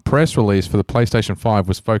press release for the PlayStation 5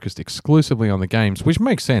 was focused exclusively on the games, which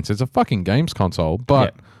makes sense. It's a fucking games console,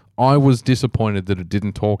 but I was disappointed that it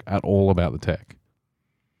didn't talk at all about the tech.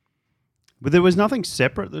 But there was nothing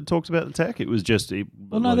separate that talks about the tech. It was just.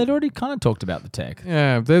 Well, no, they'd already kind of talked about the tech.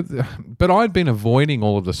 Yeah, but I'd been avoiding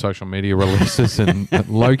all of the social media releases, and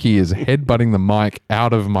Loki is headbutting the mic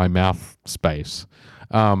out of my mouth space.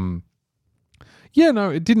 Yeah, no,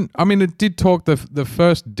 it didn't. I mean, it did talk. The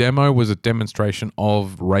first demo was a demonstration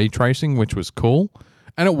of ray tracing, which was cool,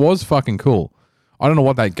 and it was fucking cool. I don't know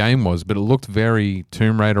what that game was, but it looked very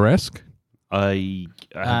Tomb Raider-esque. I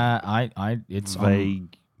have It's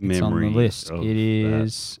vague memory. It's on the list. of It that.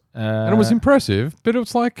 is. And it was impressive, but it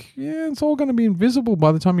was like, yeah, it's all going to be invisible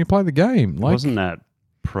by the time you play the game. Like, Wasn't that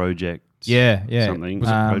Project? Yeah. Something. Was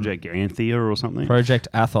it Project Anthea or something? Project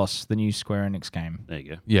Athos, the new Square Enix game. There you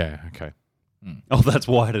go. yeah, okay. Oh, that's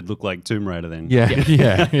why it'd look like Tomb Raider then. Yeah,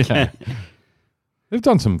 yeah. They've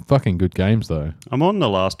done some fucking good games, though. I'm on the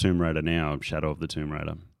last Tomb Raider now, Shadow of the Tomb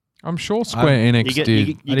Raider. I'm sure Square Enix You get, did.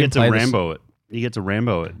 you, I you didn't get to play this. Rambo it. You get to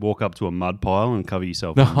Rambo it. Walk up to a mud pile and cover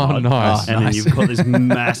yourself Oh, in mud. nice. And then nice. you've got this Is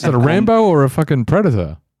massive... that a Rambo or a fucking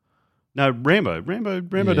Predator? No, Rambo. Rambo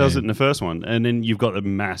Yeah. does it in the first one. And then you've got the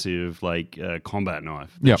massive combat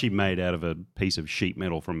knife that Yep. she made out of a piece of sheet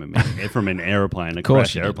metal from an aeroplane, a course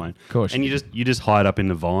crashed she did. aeroplane. Of course And she you just hide up in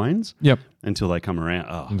the vines Yep. until they come around.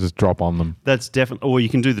 Oh, And just drop on them. that's definitely... Or you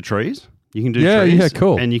can do the trees. You can do Yeah, trees. yeah,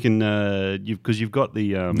 cool. And you can... Because you've got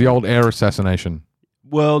the... The old air assassination.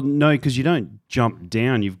 Well, no, because you don't jump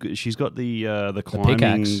down. She's got the climbing.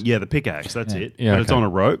 pickaxe. Yeah, the pickaxe. That's Yeah. it. Yeah, but it's okay. on a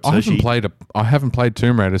rope. I So haven't played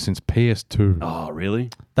Tomb Raider since PS2. Oh, really?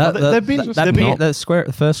 That, they've been- that, they've been-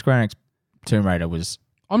 the first Square Enix Tomb Raider was,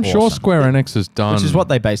 I'm sure awesome. Square Enix has done. which is what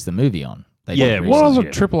they based the movie on. They Yeah, did it What was, other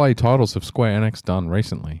yeah. AAA titles have Square Enix done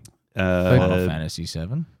recently? Final Fantasy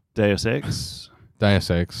VII. Deus Ex. Deus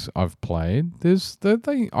Ex, I've played.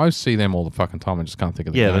 I see them all the fucking time. I just can't think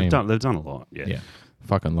of the Yeah, name. they've done a lot. Yeah. Yeah.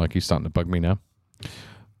 Fucking Loki's starting to bug me now.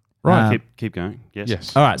 Right. Keep going. Yes.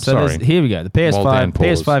 Yes. All right, so Sorry. here we go. The Well done,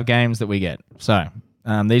 pause. PS5 games that we get. So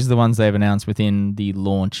these are the ones they've announced within the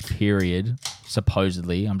launch period.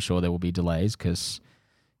 Supposedly, I'm sure there will be delays because,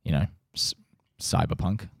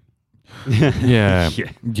 Cyberpunk. Yeah.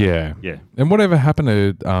 Yeah. Yeah. Yeah. And whatever happened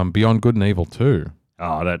to Beyond Good and Evil 2?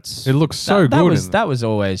 Oh, that's... It looks so that good. That was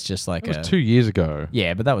always just like That was 2 years ago.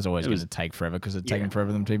 Yeah, but that was always It going was- to take forever because it'd taken Yeah. forever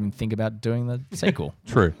for them to even think about doing the sequel.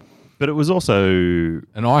 True. But it was also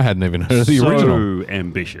And I hadn't even heard of the so original.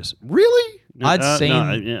 ambitious. Really? I'd No,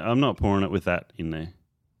 seen- yeah, I'm not pouring it with that in there.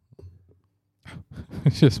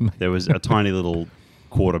 It's just me. There was a tiny little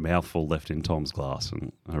quarter mouthful left in Tom's glass,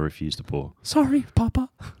 and I refused to pour. Sorry, Papa.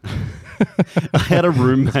 I had a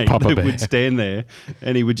roommate Papa that Bear. would stand there,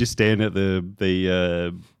 and he would just stand at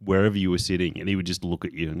the wherever you were sitting, and he would just look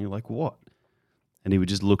at you, and you're like, "What?" And he would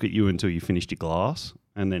just look at you until you finished your glass,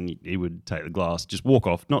 and then he would take the glass, just walk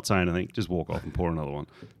off, not say anything, just walk off and pour another one.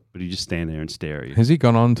 But he'd just stand there and stare at you. Has he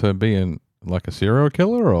gone on to be like a serial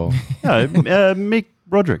killer or? No, Mick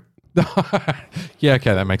Roderick. Yeah,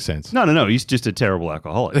 okay, that makes sense. No. He's just a terrible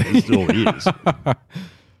alcoholic. That's all he is.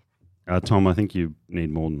 Tom, I think you need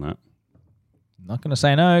more than that. Not going to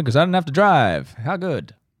say no because I don't have to drive. How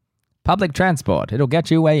good. Public transport. It'll get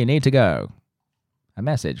you where you need to go. A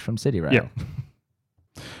message from City Rail. Yeah.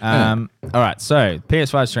 All right, so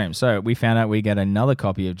PS5 stream. So we found out we get another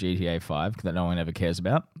copy of GTA 5 that no one ever cares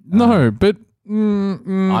about. No, but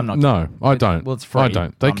I'm not. No, I don't. Well, it's free. I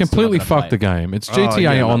don't. They I'm still completely not gonna fucked the play game. It's GTA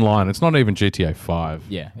yeah, Online. It's not even GTA 5.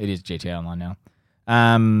 Yeah, it is GTA Online now.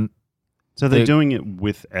 So they're The- doing it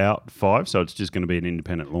without 5, so it's just going to be an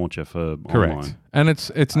independent launcher for Correct. online. And it's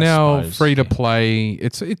I now suppose, free to yeah. play.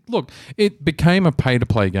 Look, it became a pay to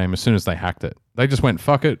play game as soon as they hacked it. They just went,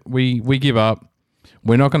 fuck it, we give up.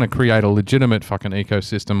 We're not going to create a legitimate fucking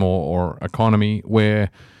ecosystem or economy. We're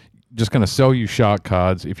just going to sell you shark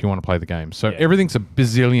cards if you want to play the game. So everything's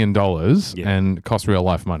 $1 billion and costs real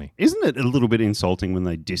life money. Isn't it a little bit insulting when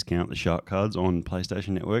they discount the shark cards on PlayStation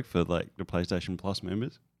Network for like the PlayStation Plus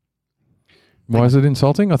members? Why is it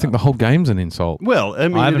insulting? I think the whole game's an insult. Well, I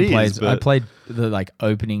mean, I haven't it played. is, I but played the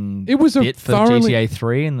opening. It was a bit for thoroughly- GTA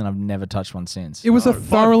 3, and then I've never touched one since. It was a five-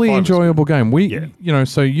 thoroughly five was enjoyable game. Yeah.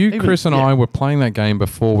 So you, Even- Chris, and yeah. I were playing that game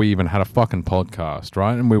before we even had a fucking podcast,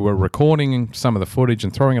 right? And we were recording some of the footage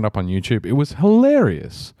and throwing it up on YouTube. It was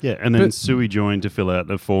hilarious yeah, and then but- Sui joined to fill out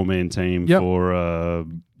a 4-man team Yep. for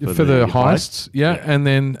the heists. Yeah. Yeah.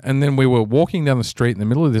 And then we were walking down the street in the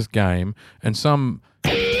middle of this game, and some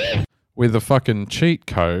with a fucking cheat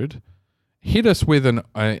code hit us with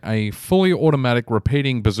a fully automatic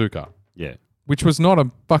repeating bazooka, Yeah, which was not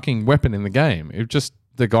a fucking weapon in the game. It just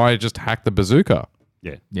the guy just hacked the bazooka.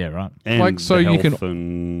 yeah, Yeah, right. and Like, so the you can- health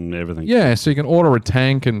and everything. Yeah, so you can order a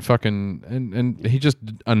tank and fucking and he just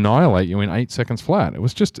annihilate you in 8 seconds flat.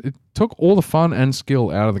 It took all the fun and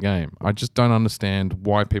skill out of the game. I just don't understand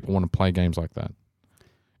why people want to play games like that.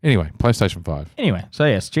 Anyway, PlayStation 5. Anyway, so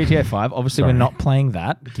yes, GTA 5. Obviously, Sorry. we're not playing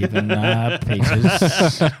that, given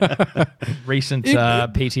Peter's recent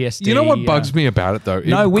PTSD. You know what bugs me about it though? It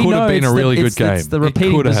No, we could know have been it's a really the, good it's, game. It's the It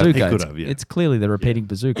repeating could have. bazooka. It could It's, have, yeah. it's clearly the repeating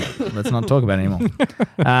bazooka. Let's not talk about it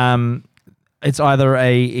anymore. It's either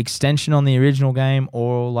a extension on the original game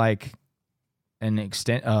or like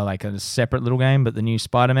like a separate little game. But the new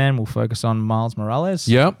Spider-Man will focus on Miles Morales.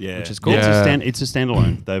 Yep. Yeah, Which is cool. Yeah. It's a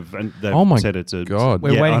standalone. They've Oh my said it's a God.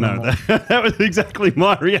 We're yeah, waiting I on know. more. That was exactly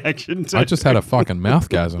my reaction to I just had a fucking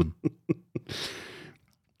mouthgasm.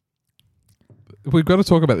 We've got to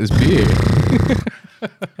talk about this beer.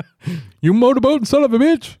 You motorboat son of a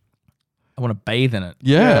bitch. I want to bathe in it.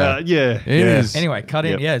 Yeah. yeah. It is. Anyway, cut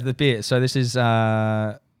in. Yep. Yeah, the beer. So this is In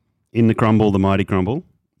the crumble, the mighty crumble,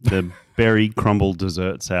 the berry crumble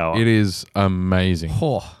dessert sour. It is amazing.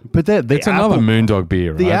 But the It's another apple, Moondog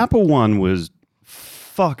beer, right? The apple one was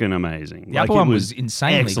fucking amazing. the apple it one was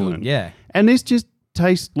insanely excellent. good. Yeah. And this just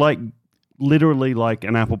tastes like literally like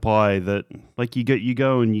an apple pie that like you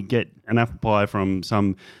go and you get an apple pie from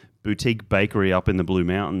some boutique bakery up in the Blue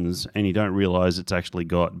Mountains and you don't realize it's actually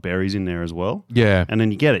got berries in there as well. Yeah. And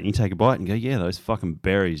then you get it and you take a bite and go, yeah, those fucking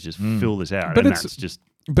berries just fill this out. But and it's- that's just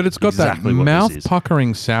But it's got exactly that what this mouth is.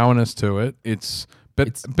 puckering sourness to it. It's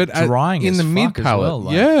It's at- drying in as the fuck mid as palate. well.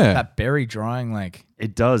 Like, yeah. That berry drying like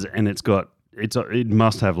it does, and it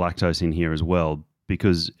must have lactose in here as well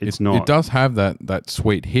because it's not. It does have that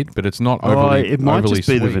sweet hit, but it's not Oh, overly. it might overly just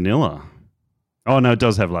be the sweet. vanilla. Oh no, it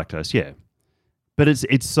does have lactose. Yeah, but it's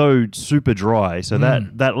so super dry. So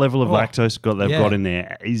that level of lactose they've yeah. got in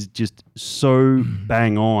there is just so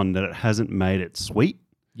bang on that it hasn't made it sweet.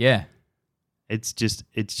 yeah. It's just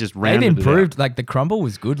They've rounded it out. improved. Like the crumble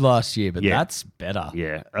was good last year, but Yeah. that's better.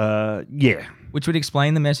 Yeah, yeah. Which would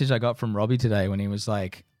explain the message I got from Robbie today when he was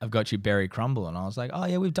like, "I've got you berry crumble," and I was like, "Oh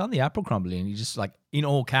yeah, we've done the apple crumble," and he just like in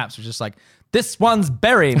all caps was just like, "This one's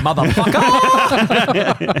berry, motherfucker."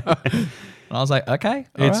 And I was like, "Okay,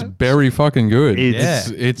 all It's right." very fucking good. It's-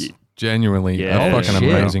 It's genuinely Yeah. a Oh, fucking shit.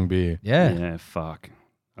 amazing beer. yeah. Yeah, fuck.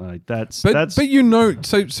 That's But you know,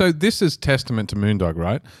 so this is testament to Moondog,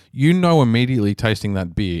 right? You know immediately tasting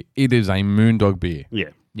that beer, it is a Moondog beer. yeah.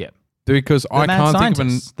 Because I mad can't think of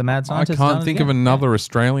scientists. The mad I scientists can't done it think of again. another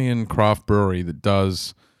Australian craft brewery that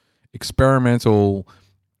does experimental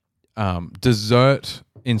dessert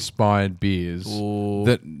inspired beers Ooh.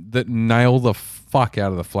 that nail the fuck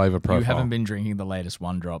out of the flavor profile. You haven't been drinking the latest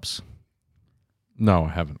One Drops. No, I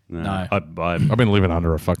haven't. No. I've been living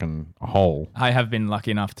under a fucking hole. I have been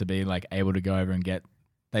lucky enough to be like able to go over and get.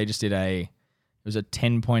 They just did it was a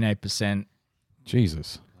 10.8%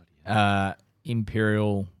 Jesus.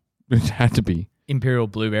 imperial It had to be.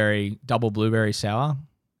 blueberry, double blueberry sour,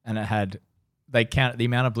 and it had they count the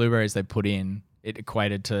amount of blueberries they put in. It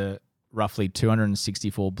equated to roughly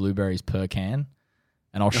 264 blueberries per can,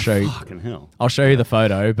 and I'll show you. Fucking hell. I'll show you the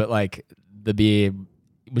photo, but like the beer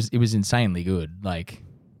it was insanely good. Like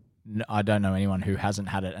I don't know anyone who hasn't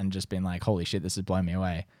had it and just been like, "Holy shit, this has blown me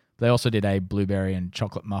away." They also did a blueberry and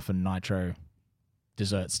chocolate muffin nitro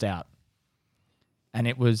dessert stout, and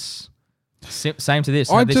it was same to this.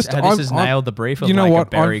 How this has nailed the brief of you know like what? a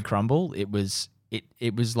berry crumble. It was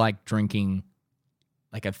like drinking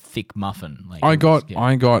like a thick muffin. Like I it was-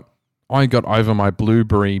 got over my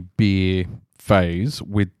blueberry beer phase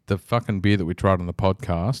with the fucking beer that we tried on the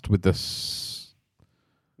podcast with this.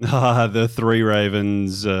 The Three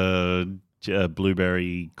Ravens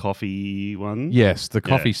blueberry coffee one. Yes, the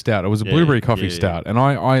coffee stout. It was a Yeah, blueberry coffee yeah. stout, and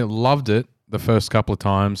I loved it the first couple of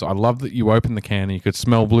times. I loved that you opened the can and you could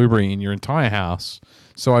smell blueberry in your entire house.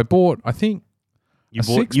 So I bought, I think, You a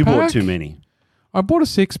bought six-pack? too many. I bought a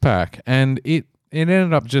 6-pack, and it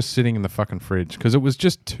ended up just sitting in the fucking fridge because it was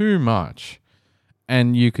just too much,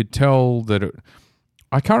 and you could tell that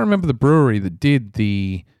I can't remember the brewery that did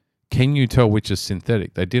the. Can you tell which is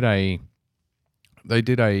synthetic? They did a.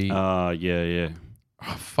 Yeah.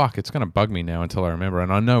 Oh, fuck! It's going to bug me now until I remember,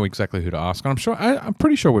 and I know exactly who to ask. And I'm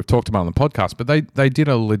pretty sure we've talked about it on the podcast, but they did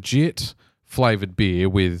a legit flavored beer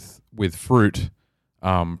with fruit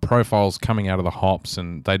profiles coming out of the hops,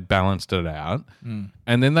 and they'd balanced it out.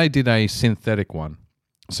 And then they did a synthetic one,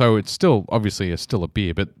 so it's still obviously still a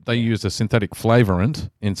beer, but they used a synthetic flavorant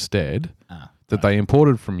instead that they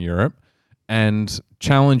imported from Europe, and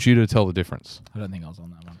challenged you to tell the difference, I don't think I was on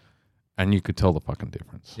that one. and you could tell the fucking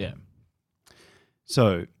difference. Yeah.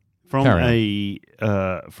 So from Carry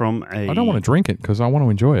a I don't want to drink it because I want to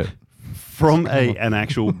enjoy it. from an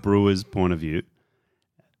actual brewer's point of view,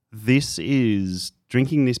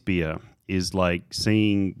 drinking this beer is like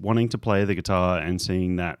wanting to play the guitar and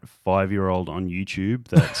seeing that 5-year-old on YouTube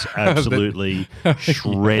that's absolutely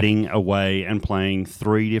shredding away and playing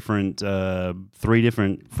three different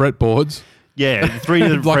Fretboards. yeah, three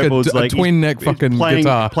different Like a fretboards, a twin neck fucking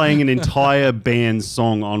guitar. playing an entire band's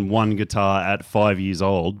song on one guitar at 5 years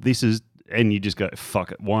old. And you just go,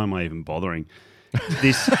 fuck it, why am I even bothering?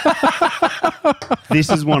 This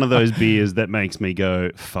is one of those beers that makes me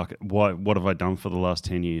go, fuck it, what have I done for the last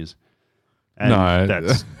 10 years? And No.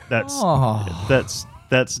 that's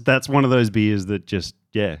one of those beers that just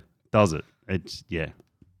does it. It's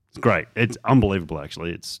great. It's unbelievable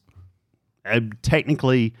actually. It's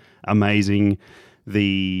technically amazing.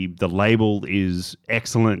 The label is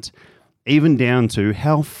excellent, even down to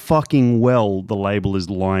how fucking well the label is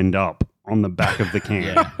lined up on the back of the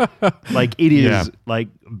can. Like it is like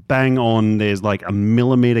bang on. There's like a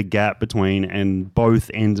millimeter gap between, and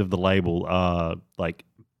both ends of the label are like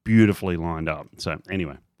beautifully lined up. So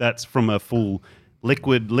anyway, that's from a full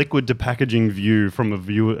liquid to packaging view from a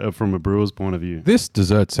brewer's point of view. This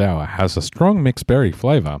dessert sour has a strong mixed berry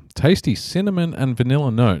flavor, tasty cinnamon and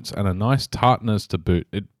vanilla notes, and a nice tartness to boot.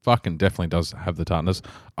 It fucking definitely does have the tartness.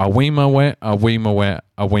 A weemer.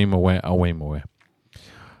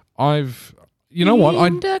 You know what?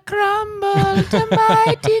 crumble, the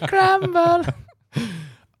mighty crumble.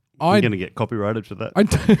 I'm going to get copyrighted for that.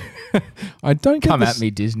 I don't get Come this. at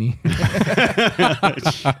me, Disney.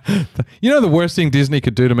 You know, the worst thing Disney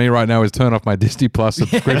could do to me right now is turn off my Disney Plus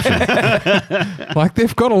subscription. Like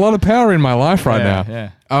they've got a lot of power in my life right now.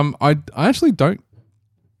 Yeah. I actually don't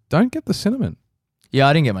get the cinnamon. Yeah,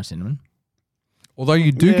 I didn't get much cinnamon. Although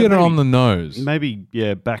you do Yeah, get it maybe- on the nose. Maybe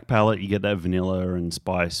back palate you get that vanilla and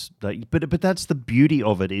spice. But that's the beauty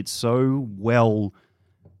of it. It's so well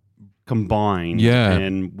combined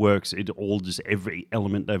and works. It all just every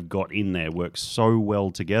element they've got in there works so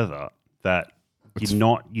well together that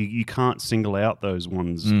you can't single out those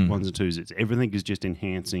ones and twos. It's everything is just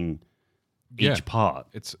enhancing each part.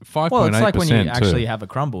 It's 5.8%. Well, it's like when you too. actually have a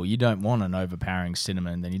crumble, you don't want an overpowering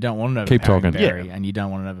cinnamon, then you don't want an Keep overpowering talking. berry, and you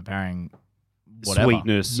don't want an overpowering whatever.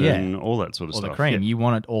 Sweetness and all that sort of or stuff. the cream. Yeah. You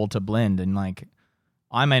want it all to blend, and like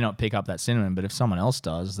I may not pick up that cinnamon, but if someone else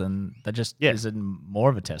does, then that just is more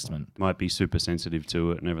of a testament. Might be super sensitive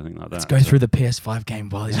to it and everything like that. Let's go through the PS5 game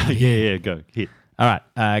while he's not here. Go hit. All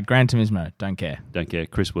right, Gran Turismo, don't care. Don't care.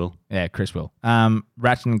 Chris will. Yeah, Chris will.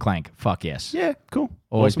 Ratchet and Clank, fuck yes. Yeah, cool.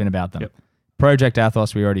 Always Awesome. been about them. Yep. Project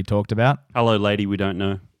Athos, we already talked about. Hello, lady. We don't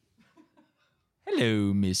know.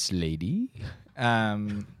 Hello, Miss Lady.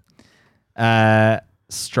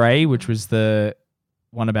 Stray, which was the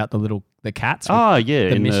one about the cats. with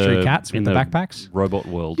the mystery cats with the backpacks. Robot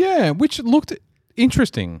world. Yeah, which looked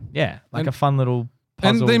interesting. Yeah, like And- a fun little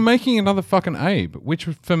puzzle. And they're making another fucking Abe, which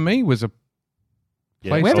for me was a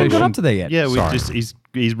Yeah, we haven't got PlayStation. up to there yet. Yeah, we Sorry. just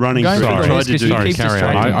he's running Going through. through We the tried list to 'cause do you Sorry, keep carry on.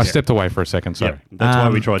 distracting I me. stepped away for a second. Sorry. Yeah, that's why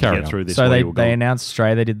we tried to carry get on. through this. So while they you were they gone. announced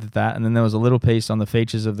Stray, they did that, and then there was a little piece on the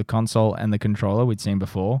features of the console and the controller we'd seen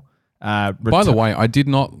before. By the way, I did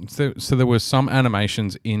not. So there were some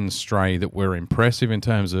animations in Stray that were impressive in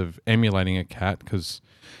terms of emulating a cat. Because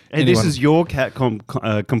Hey, this is your cat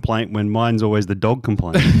complaint when mine's always the dog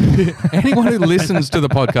complaint. anyone who listens to the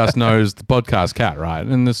podcast knows the podcast cat, right?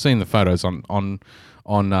 And they've seen the photos on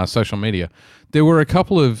social media. There were a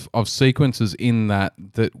couple of sequences in that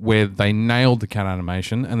where they nailed the cat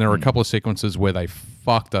animation, and there were a couple of sequences where they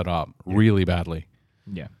fucked it up really badly.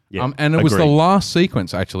 Yeah. Yeah, And it was the agreed. last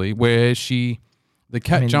sequence actually where the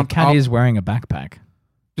cat jumped the cat up. is wearing a backpack.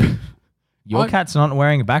 Your I'm- cat's not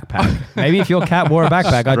wearing a backpack. Maybe if your cat wore a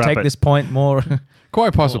backpack, I'd Wrap take it. this point more.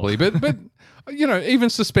 Quite possibly, but you know, even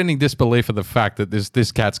suspending disbelief of the fact that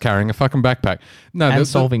this cat's carrying a fucking backpack. No, and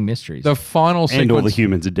solving mysteries. the final sequence. And all the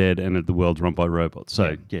humans are dead, and the world's run by robots.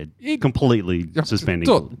 So completely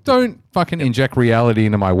suspending. Don't fucking inject reality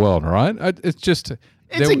into my world, all right? It's just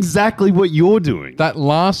It's exactly what you're doing. that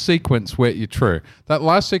last sequence where that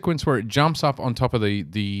last sequence where it jumps up on top of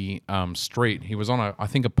the street. He was on I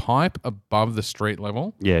think a pipe above the street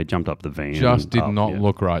level. Yeah, jumped up the van. Just did up, not yeah.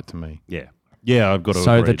 look right to me. Yeah, I've got to.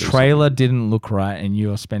 so agree. the trailer didn't look right, and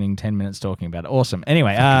you're spending 10 minutes talking about it. Awesome.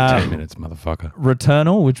 Anyway, 10 minutes, motherfucker.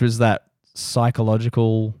 Returnal, which was that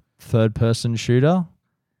psychological third-person shooter.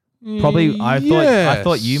 Probably, I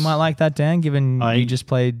thought you might like that, Dan, given you just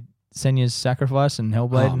played Senya's Sacrifice and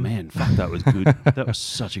Hellblade. Oh man, fuck, that was good. That was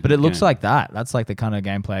such a good. But it looks game. like that. That's like the kind of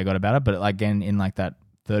gameplay I got about it. But like, again, in like that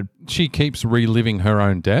third. She keeps reliving her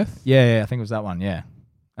own death. Yeah, I think it was that one. Yeah.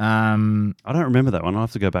 I don't remember that one. I'll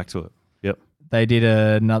have to go back to it. Yep. They did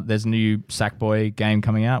there's a new Sackboy game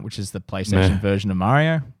coming out, which is the PlayStation Meh. version of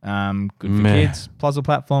Mario. Good for Meh. kids. Puzzle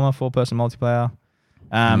platformer, 4-person multiplayer.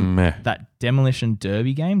 Meh. That Demolition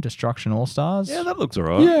Derby game, Destruction All Stars. Yeah, that looks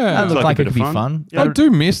alright. Yeah. that Looks looked like a it bit could of be fun. Yeah, I do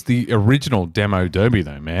miss the original demo derby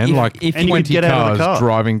though, man. If- like if you could 20 get out of the cars car.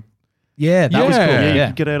 driving. Yeah, that was cool. Yeah. you Yeah.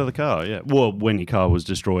 could get out of the car. Yeah. Well, when your car was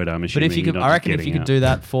destroyed, I'm But assuming. if you could, you're I not reckon just if you getting could do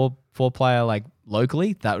that four player like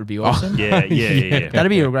locally, that would be awesome. Yeah. That'd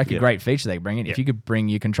be a Yeah. great feature they could bring in. If you could bring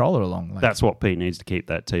your controller along. Like, That's what Pete needs to keep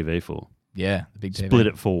that TV for. yeah, the big TV. Split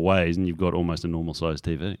it 4 ways, and you've got almost a normal sized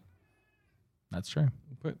TV That's true.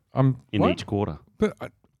 But in what? each quarter. But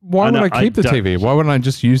why I would know, I keep the don't- TV? Why wouldn't I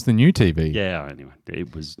just use the new TV? Yeah. Anyway,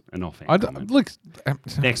 it was an offhand. I comment. look.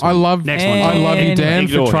 Next I one. love. Next one. I love you, Dan,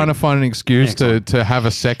 Ignore for trying him. to find an excuse Next to, one. to have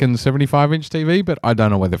a second 75-inch TV, but I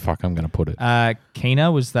don't know where the fuck I'm going to put it.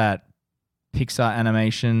 Kena was that Pixar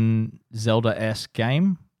animation Zelda-esque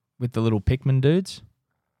game with the little Pikmin dudes.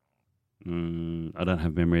 I don't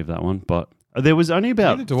have memory of that one, but there was only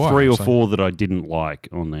about Neither do I, 3 or actually. 4 that I didn't like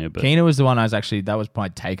on there. But Kena was the one that was my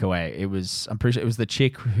takeaway. I'm pretty sure it was the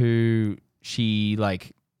chick who she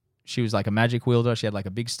was like a magic wielder. She had like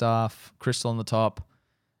a big staff, crystal on the top.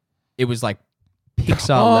 It was like Pixar,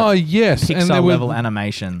 Oh yes, Pixar and there level were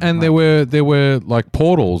animation. and Like, there were like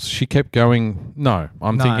portals. She kept going. No,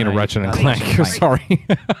 I'm No, thinking no, of Ratchet and I think Clank. it's Sorry,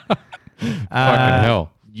 fucking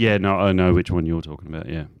hell. yeah, no, I know which one you're talking about.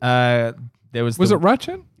 Yeah. there was Was it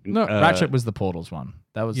Ratchet? No, Ratchet was the portals one.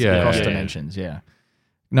 That was Yeah. cross Yeah. dimensions. Yeah.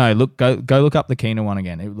 No, go look up the Kena one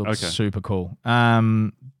again. It looks Okay. super cool.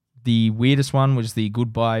 The weirdest one was the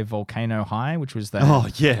Goodbye Volcano High, which was that Oh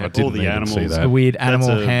yeah, I didn't all the even see animals. that. a weird That's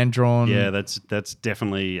animal a- hand drawn. Yeah, that's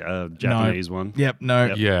definitely a Japanese one. Yep. No.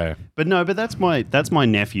 Yep. yeah. But that's my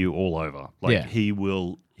nephew all over. Like Yeah. he'll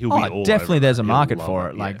be Oh, all definitely. over There's a He'll market love for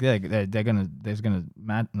it. Like they're gonna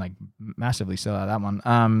massively sell out that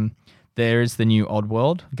one. There is the new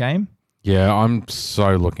Oddworld game. Yeah, I'm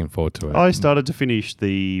so looking forward to it. I started to finish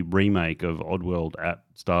the remake of Oddworld at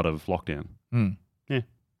start of lockdown. Mm. Yeah,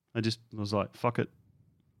 I was like, fuck it.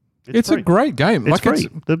 It's a free. great game. It's like free.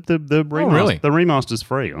 The remaster, really? The remaster's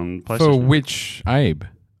free on PlayStation. for which Abe?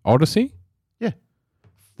 Odyssey?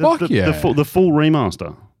 Fuck yeah. The full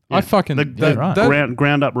remaster. I fucking right.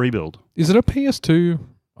 Ground up rebuild. Is it a PS2?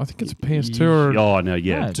 I think it's a PS2 or Oh no,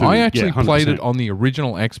 yeah. No, two, I actually yeah, 100%. played it on the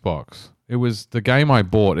original Xbox. It was the game I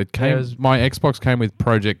bought. It came. There's- My Xbox came with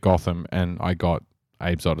Project Gotham, and I got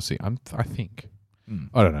Abe's Odyssey. I think.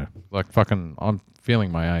 I don't know. Like fucking, I'm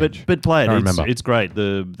feeling my age. But play it. I It's, remember. it's great.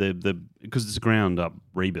 The because it's a ground up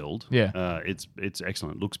rebuild. Yeah. It's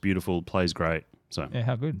excellent. Looks beautiful. Plays great. So Yeah.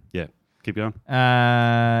 How good. yeah, keep going.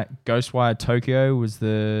 Ghostwire Tokyo was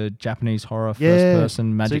the Japanese horror Yeah.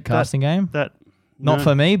 first-person magic See, casting game. That Not no.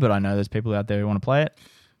 for me, but I know there's people out there who want to play it.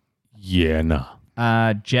 yeah,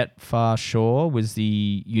 nah. Jet Far Shore was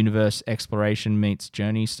the universe exploration meets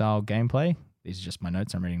journey style gameplay. These are just my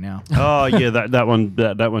notes I'm reading now. Oh yeah, that one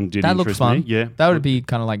did That looked interest fun. me. Yeah, That would be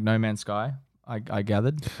kind of like No Man's Sky, I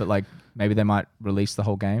gathered. But like maybe they might release the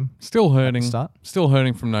whole game. Still hurting. Start. Still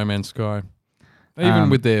hurting from No Man's Sky.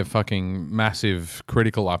 Even with their fucking massive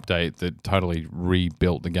critical update that totally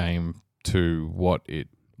rebuilt the game to what it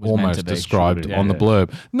Was meant almost to be. described Should be, on the yeah.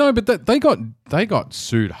 blurb. No, but they got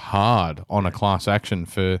sued hard on a class action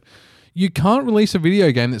for, You can't release a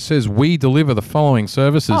video game that says we deliver the following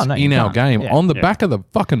services Oh, no, you in our can't. game Yeah. on the back of the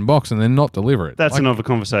fucking box and then not deliver it. That's Like, another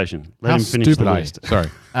conversation. Let how him finish stupid the are you? list.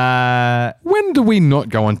 Sorry. When do we not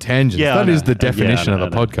go on tangents? Yeah, I That is know. the definition I know,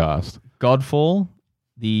 of a I know. podcast. Godfall,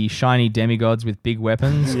 the shiny demigods with big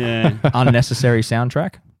weapons, Yeah. unnecessary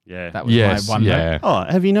soundtrack. Yeah. That was Yes, my one yeah. note. Oh,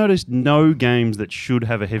 have you noticed no games that should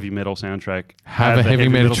have a heavy metal soundtrack Have a heavy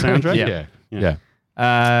metal soundtrack? Yeah. Yeah.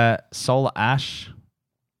 Yeah. Solar Ash.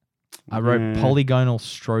 I wrote Yeah. polygonal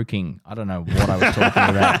stroking. I don't know what I was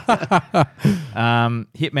talking about.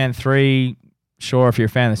 Hitman 3. Sure, if you're a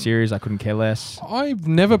fan of the series, I couldn't care less. I've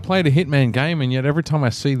never played a Hitman game, and yet every time I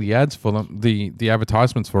see the ads for them, the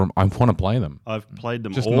advertisements for them, I want to play them. I've played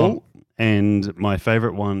them Just all, and my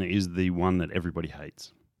favorite one is the one that everybody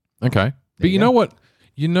hates. Okay. But you you go. know what?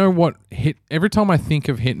 You know what? Every time I think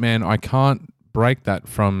of Hitman, I can't break that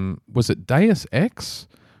from, was it Deus Ex?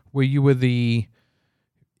 Where you were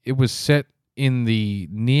it was set in the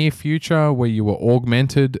near future where you were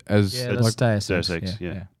augmented as Yeah, like, that's Deus Deus Ex,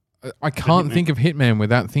 yeah. I can't Hitman. think of Hitman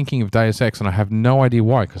without thinking of Deus Ex, and I have no idea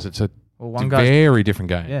why, because it's a Well, it's one a guy's very different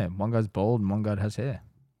game. yeah, one guy's bald and one guy has hair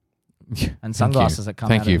and Thank sunglasses you. that come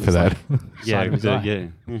Thank out you of for his, that. like, Yeah, side of his eye.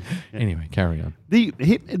 yeah. Anyway, carry on.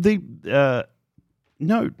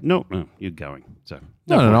 No, you're going. So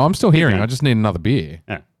No, I'm still hearing. Hitman. I just need another beer.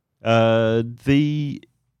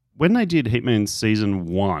 When they did Hitman season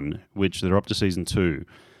 1, which they're up to season 2,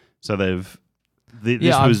 so this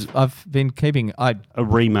Yeah, was I've been keeping. a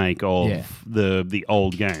remake of Yeah. the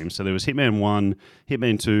old game. So there was Hitman 1,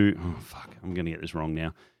 Hitman 2. Oh fuck, I'm going to get this wrong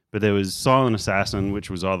now. But there was Silent Assassin, which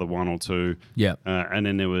was either 1 or 2, Yeah, and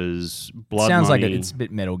then there was Blood sounds Money. like it's a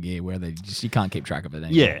bit Metal Gear where you can't keep track of it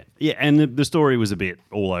anymore. Yeah, and the story was a bit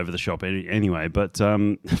all over the shop anyway. But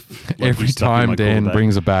like Every we stuck in time my Dan call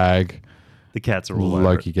brings a bag, the cats are all over it.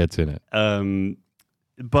 Loki gets in it.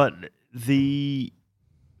 But the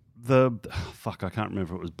fuck, I can't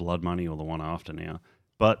remember if it was Blood Money or the one after now.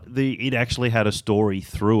 But it actually had a story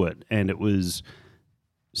through it, and it was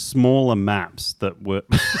smaller maps that were.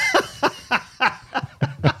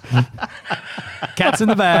 Cat's in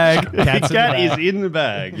the bag. Cat's in the Cat bag. is in the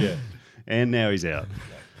bag, yeah, and now he's out.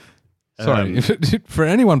 Sorry, for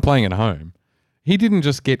anyone playing at home, he didn't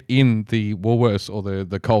just get in the Woolworths or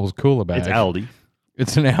the Coles cooler bag. It's Aldi,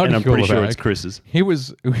 It's an Audi and I'm cooler pretty sure bag. it's Chris's. He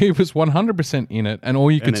was 100% in it, and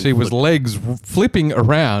all you could And then see was flip. legs flipping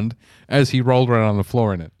around as he rolled around on the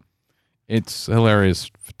floor in it. It's hilarious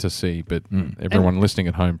to see, but everyone listening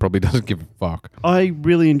at home probably doesn't give a fuck. I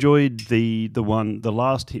really enjoyed the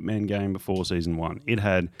last Hitman game before season 1. It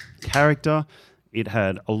had character, it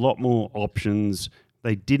had a lot more options.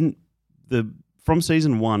 They didn't from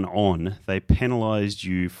season 1 on, they penalized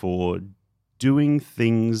you for doing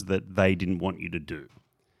things that they didn't want you to do.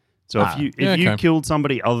 So if you okay. killed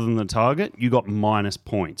somebody other than the target, you got minus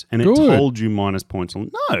points, and it Good. told you minus points.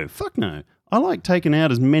 No, fuck no. I like taking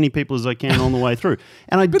out as many people as I can on the way through,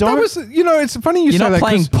 and I But don't. that was, it's funny you You're say not that.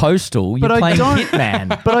 playing 'cause Postal. You're But I playing don't-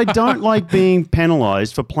 Hitman. But I don't like being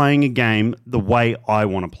penalized for playing a game the way I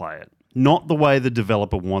want to play it, not the way the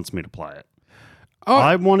developer wants me to play it.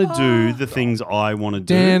 I want to do the things I want to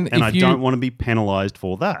do, Dan, and if I you- don't want to be penalized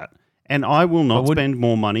for that. And I will not would- spend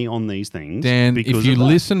more money on these things. Dan, because if you of that.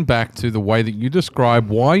 listen back to the way that you describe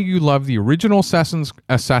why you love the original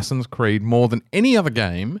Assassin's Creed more than any other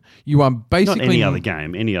game, you are basically not any other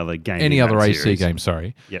game, any other game, any in other that AC series. game.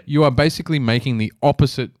 Sorry, Yep. you are basically making the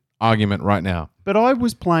opposite argument right now. But I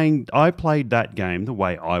played that game the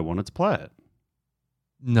way I wanted to play it.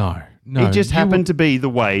 No, It just happened to be the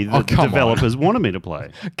way that the come on. developers wanted me to play.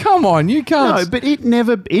 Come on, you can't. No, but it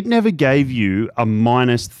never gave you a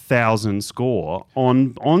minus 1,000 score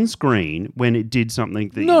on screen when it did something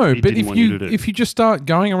that it but didn't want you to do. if you just start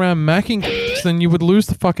going around macking, then you would lose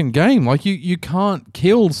the fucking game. Like you can't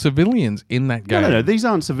kill civilians in that game. No, these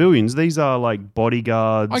aren't civilians. These are like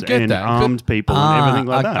bodyguards I get and that, but- armed people and everything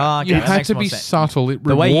like that. okay, You that had makes to more be sense. subtle. It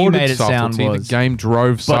The way you rewarded made it sound subtlety. was- The game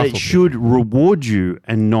drove But subtlety. it should reward you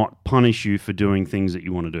and not punish you for doing things that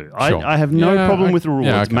you want to do. Sure. I have no Yeah, problem with the rewards.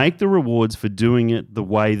 yeah, okay. Make the rewards for doing it the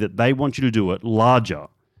way that they want you to do it larger.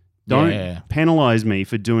 Don't Yeah. penalize me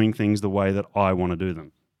for doing things the way that I want to do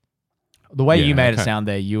them. The way Yeah, you made it okay. sound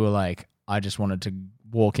there, you were like, I just wanted to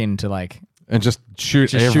walk into like and just shoot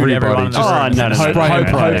Just shoot everybody. everyone in the just room. Oh, no, no, Hope- no, hope-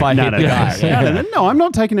 no, hope I no, hit no, the no, guy. no, Yeah. no, no, I'm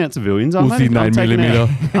not taking out civilians. I'm Uzi 9 taking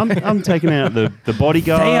millimeter. I'm taking out the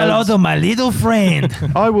bodyguards. to my little friend.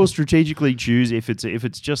 I will strategically choose if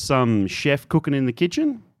it's just some chef cooking in the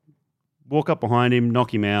kitchen, walk up behind him,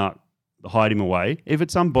 knock him out, hide him away. If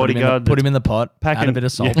it's some bodyguard, Put him in the pot. packing Add a bit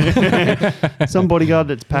of salt. some bodyguard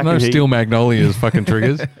that's packing No heat. steel magnolias fucking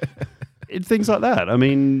triggers. things like that. I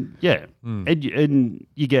mean, yeah, Hmm. and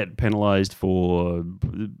you get penalised for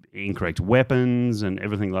incorrect weapons and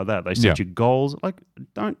everything like that. They set Yeah. you goals. Like,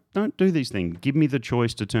 don't do these things. Give me the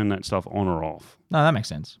choice to turn that stuff on or off. No, that makes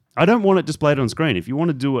sense. I don't want it displayed on screen. If you want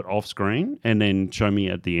to do it off screen and then show me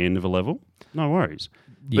at the end of a level, no worries.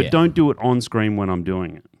 Yeah. But don't do it on screen when I'm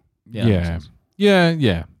doing it. Yeah. that makes sense.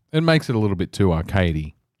 Yeah. It makes it a little bit too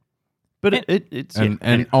arcadey But it's and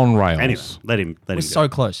anyway, on rails. anyway, let him We're go. so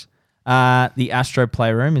close. The Astro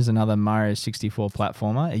Playroom is another Mario 64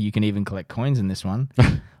 platformer. You can even collect coins in this one.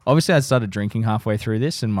 Obviously, I started drinking halfway through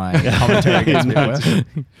this, and my commentary gets a bit worse. I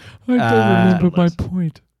don't remember my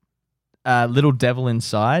point. Little Devil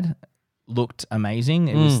Inside looked amazing.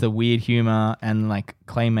 It was the weird humor and like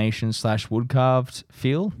claymation / wood carved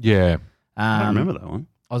feel. Yeah. I remember that one.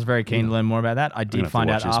 I was very keen to learn more about that. I gonna did have to find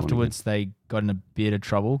watch out this one afterwards they got in a bit of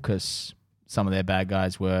trouble because some of their bad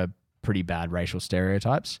guys were pretty bad racial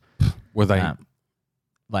stereotypes. Were they?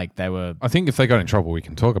 Like they were, I think if they got in trouble, we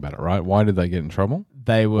can talk about it, right? Why did they get in trouble?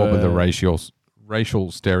 they were. What were the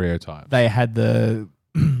racial stereotypes? They had the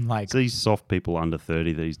like. It's these soft people under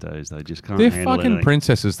 30 these days. They just can't They're handle fucking anything.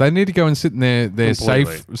 princesses. They need to go and sit in their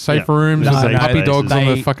Completely. safe Yeah. rooms No, with their no, puppy they- dogs on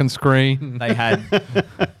the they- fucking screen. They had.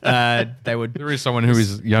 They would There is someone who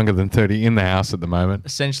is younger than 30 in the house at the moment.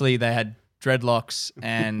 essentially they had dreadlocks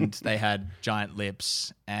and they had giant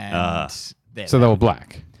lips and So they were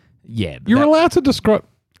black. yeah. but You're that- allowed to describe.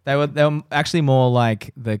 They were actually more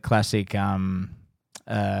like the classic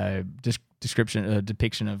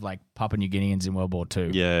depiction of like Papua New Guineans in World War II.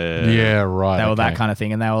 Yeah. Yeah, right. They were that okay. kind of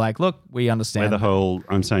thing, and they were like, "Look, we Where understand." the whole,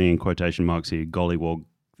 I'm saying in quotation marks here, gollywog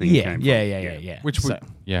thing yeah, came yeah, from. yeah. Which So would,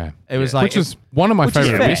 yeah. it was Yeah. like Which is one of my which is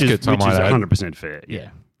favorite fair. biscuits, I which might is add. 100% fair. yeah.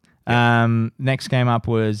 Next came up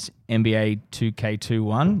was NBA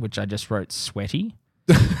 2K21, which I just wrote sweaty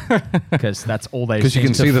because that's all they. Because you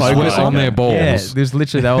can seemed to see the focus sweat on their balls. Yeah, there's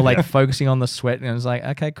literally they were like focusing on the sweat, and I was like,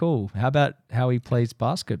 okay, cool. How about how he plays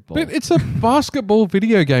basketball? But it's a basketball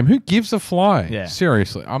video game. Who gives a fly? Yeah.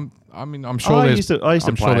 Seriously. I'm sure I there's. used to I'm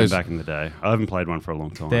play sure it there's- back in the day. I haven't played one for a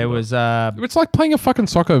long time. there but- was It's like playing a fucking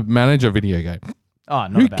soccer manager video game.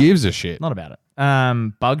 not Who about gives a shit? Not about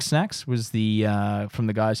it. Bug Snacks was the from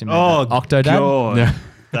the guys who made Oh, Octodad. God. Yeah.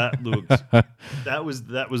 That looked.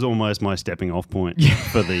 that was almost my stepping off point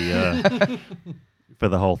for the for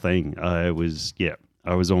the whole thing. I was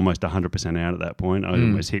almost 100% out at that point. I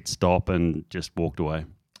almost hit stop and just walked away.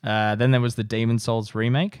 Then there was the Demon Souls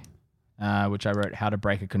remake, which I wrote How to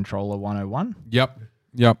Break a Controller 101. Yep.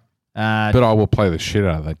 Uh, But I will play the shit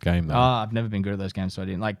out of that game, though. I've never been good at those games, so I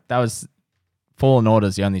didn't like. That was Fallen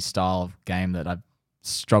Order's the only style of game that I've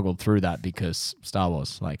struggled through that because Star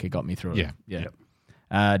Wars, like, it got me through it. Yeah. Yeah. Yep.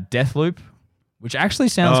 Deathloop, which actually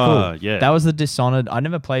sounds Oh, cool. yeah. That was the Dishonored. I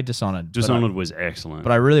never played Dishonored. Dishonored was excellent.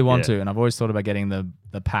 but I really want Yeah. to, and I've always thought about getting the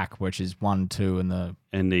pack, which is 1, 2, and the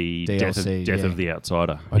and the DLC, Death yeah. of the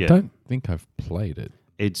Outsider. I yeah. don't think I've played it.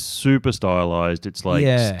 It's super stylized. It's like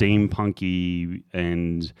Yeah. steampunky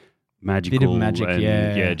and magical. Bit of magic, and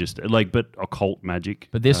yeah. just like but occult magic.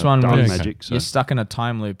 But this one dark was magic. So you're stuck in a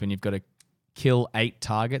time loop and you've got to kill 8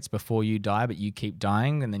 targets before you die, but you keep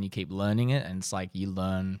dying and then you keep learning it, and it's like you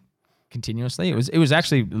learn continuously. It was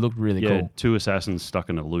actually it looked really yeah, cool. 2 assassins stuck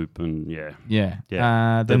in a loop, and Yeah.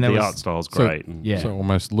 yeah. Then there the was art style's So- great. and- yeah. So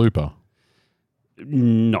almost Looper.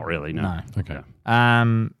 Not really. No. No. Okay.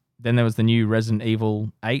 No. Then there was the new Resident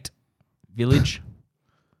Evil 8 Village.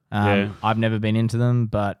 Yeah. I've never been into them,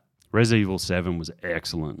 but Res Evil 7 was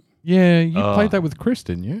excellent. Yeah, you Oh. played that with Chris,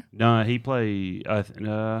 didn't you? No, he played. I don't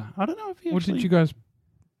know if he. Or Actually, did you guys?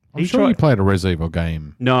 I'm He sure you tried- played a Res Evil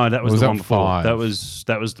game. No, that was Was the that one before. 5? That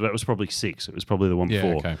was probably 6. It was probably the one Yeah,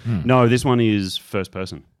 before. okay. No, this one is first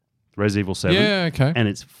person. Res Evil 7. Yeah, okay. And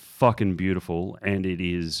it's fucking beautiful, and it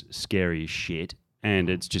is scary as shit, and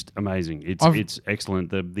it's just amazing. It's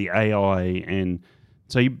excellent. The AI, and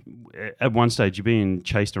so you, at one stage you're being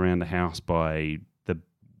chased around the house by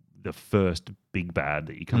the first big bad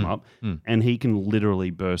that you come up, and he can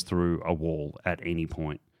literally burst through a wall at any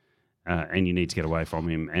point. And you need to get away from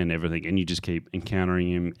him and everything, and you just keep encountering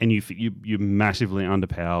him, and you're massively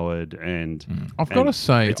underpowered, and I've got to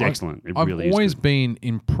say, it's excellent. It I've really always is good. been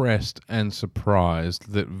impressed and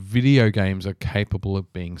surprised that video games are capable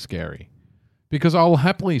of being scary, because I'll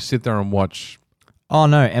happily sit there and watch oh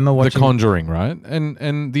no, Emma The watching. Conjuring, right?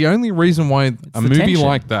 And the only reason why a the movie tension.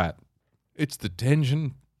 like that, it's the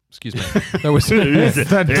tension. Excuse me. That was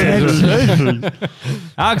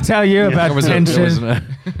I'll tell you about That was tension.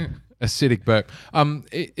 an acidic burp.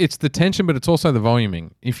 It's the tension, but it's also the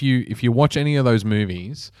voluming. If you watch any of those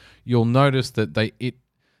movies, you'll notice that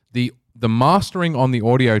the the mastering on the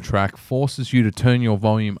audio track forces you to turn your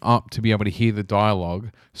volume up to be able to hear the dialogue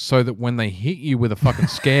so that when they hit you with a fucking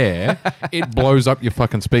scare, it blows up your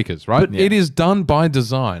fucking speakers, right? But- It is done by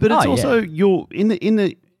design. But it's Oh, also you're in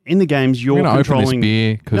the games you're I'm gonna open this controlling.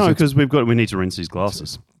 beer No, because because we need to rinse these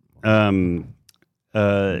glasses.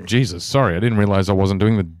 Jesus, sorry, I didn't realize I wasn't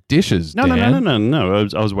doing the dishes. No. Dan. I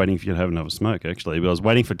was waiting for you to have another smoke, actually. But I was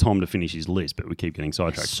waiting for Tom to finish his list, but we keep getting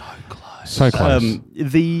sidetracked. So close.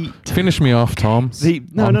 Finish me off, Tom.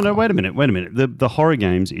 No. Wait a minute. The horror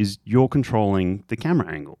games is you're controlling the camera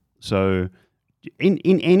angle. So in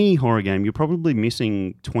any horror game, you're probably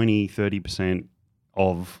missing 20-30%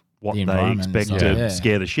 of what The they environment and expect stuff. to Yeah.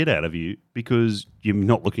 scare the shit out of you because you're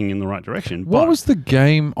not looking in the right direction. What But was the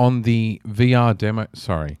game on the VR demo?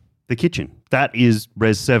 Sorry. the kitchen? That is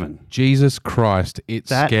Res 7. Jesus Christ, it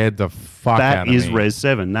That- scared the fuck out That of is me. Res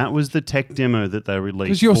 7. That was the tech demo that they released.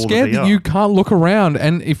 Because you're for the scared that VR. you can't look around,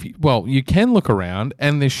 and you can look around,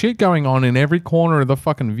 and there's shit going on in every corner of the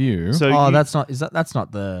fucking view. So Oh, you- that's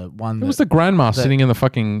not the one. it was the grandma sitting in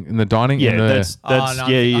the dining. yeah. in the, That's that's I'm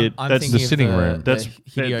that's thinking the of sitting room. That's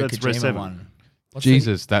That's- Hideo that's Res Kojima 7. one. What's the-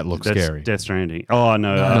 Jesus, that looks that's scary. Death Stranding. Oh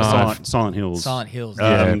no, No. Silent Hills. Silent Hills.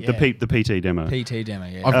 The PT demo. PT demo.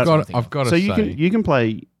 Yeah, I've that's what I'm thinking I've of. got to So say, you can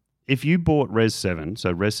play if you bought Res 7.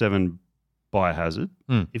 So Res 7 Biohazard.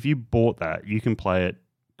 Hmm. If you bought that, you can play it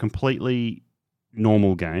completely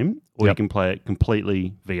normal game, or you Yep. can play it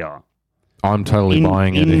completely VR. I'm totally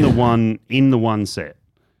buying it. in the one set.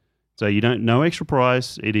 So you don't no extra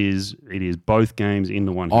price. It is both games in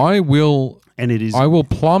the one. hit. I will And it is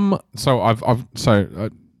plumb. So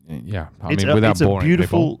yeah. I mean, without it's a boring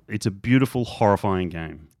beautiful people, it's a beautiful horrifying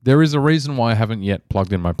game. there is a reason why I haven't yet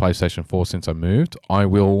plugged in my PlayStation 4 since I moved. I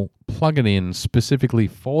will plug it in specifically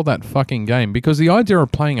for that fucking game because the idea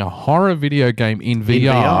of playing a horror video game in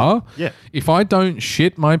VR, Yeah, if I don't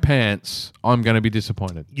shit my pants, I'm going to be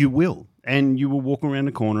disappointed. you will. And you will walk around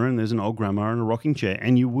a corner and there's an old grandma in a rocking chair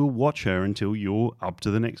and you will watch her until you're up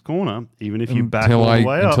to the next corner, even if you back all the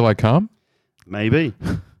way up. Until I come. Maybe.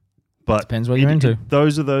 But Depends what you're into.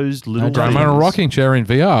 Those are those little I'm on a things. rocking chair in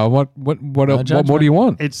VR. What judgment. do you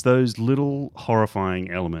want? It's those little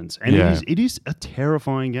horrifying elements. And Yeah. it is a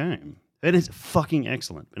terrifying game. It is fucking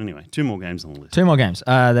excellent. But anyway, 2 more games on the list. 2 more games.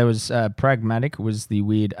 There was Pragmatic, was the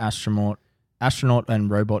weird astronaut and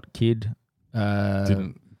robot kid.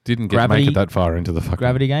 Didn't Gravity- make it that far into the fucking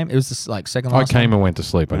Gravity game. It was just like second I last. came and went to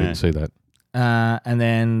sleep. I Yeah. didn't see that. And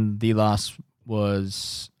then the last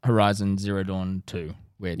was Horizon Zero Dawn 2,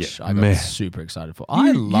 which I got Meh. super excited for.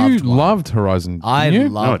 You loved Horizon. I didn't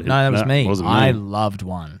you? loved. No, No, that was that me. wasn't me. I loved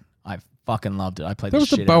 1. I fucking loved it. I played That the was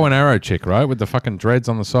the shit bow out and arrow chick, right? With the fucking dreads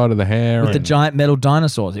on the side of the hair. with the and- giant metal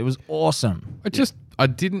dinosaurs. It was awesome. I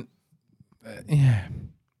didn't. Yeah,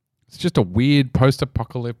 it's just a weird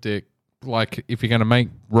post-apocalyptic. Like, if you're going to make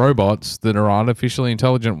robots that are artificially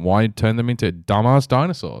intelligent, why turn them into dumbass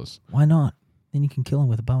dinosaurs? Why not? Then you can kill them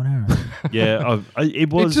with a bow and arrow. Yeah, it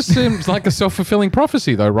It was. just seems like a self-fulfilling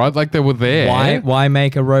prophecy, though, right? Like they were there. Why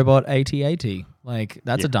make a robot AT-AT? Like,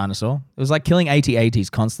 that's Yeah. a dinosaur. It was like killing AT-ATs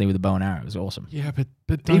constantly with a bow and arrow. It was awesome. Yeah, but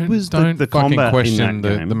don't, was the don't fucking combat in question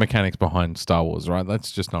that game. the mechanics behind Star Wars, right?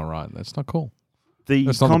 That's just not right. That's not cool. the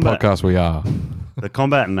That's not combat, the podcast we are. The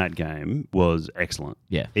combat in that game was excellent.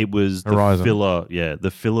 Yeah. It was the Horizon. filler. Yeah,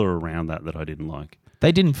 the filler around that I didn't like.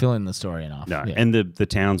 They didn't fill in the story enough. No, Yeah. and the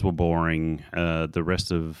towns were boring. The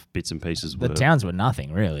rest of bits and pieces were. the towns were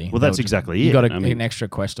nothing, really. Well, They that's were just- exactly You it. got I mean- an extra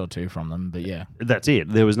quest or 2 from them, but yeah. That's it.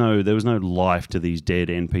 There was no life to these dead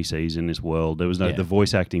NPCs in this world. There was no Yeah. the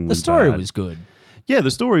voice acting. The Was story bad. was good. Yeah,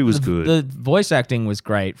 the story was The- good. The voice acting was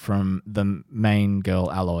great from the main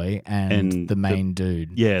girl, Alloy, and And the main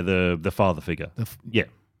dude. yeah, the father figure. Yeah.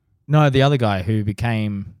 No, the other guy who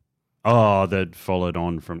became... Oh, that followed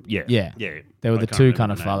on from Yeah. yeah. They were I the can't 2 remember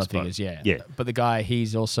kind of the father names, but- figures, yeah. yeah. But the guy,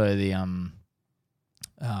 he's also the... I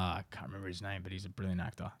can't remember his name, but he's a brilliant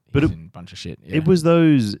actor. He's But in a bunch of shit. Yeah. It was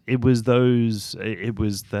that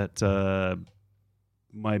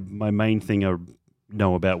my main thing I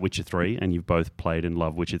know about Witcher 3, and you've both played and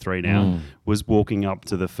love Witcher 3 now, was walking up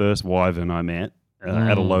to the first wyvern I met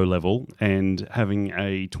at a low level and having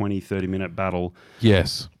a 20-30 minute battle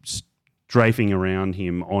Yes. strafing around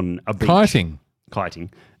him on a beach.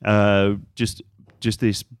 Kiting. Just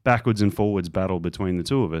this backwards and forwards battle between the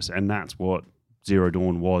two of us, and that's what Zero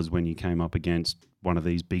Dawn was when you came up against one of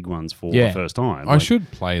these big ones for Yeah. the first time. I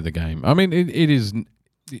should play the game. I mean, it is.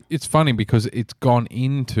 It's funny because it's gone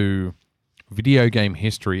into video game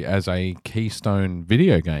history as a keystone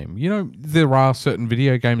video game. There are certain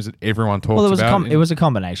video games that everyone talks Well, it was about. it was a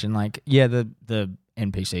combination. Like, yeah, the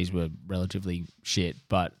NPCs were relatively shit,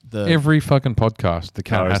 but the Every fucking podcast, the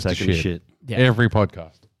cat Tara's has to taking a shit. yeah, Every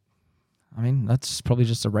podcast. I mean that's probably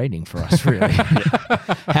just a rating for us, really.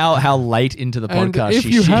 How late into the And podcast? if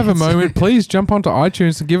she you have a shits. moment, please jump onto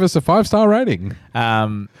iTunes and give us a 5-star rating.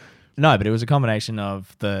 No, but it was a combination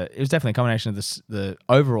of it was definitely a combination of the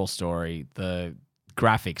overall story. The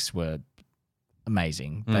graphics were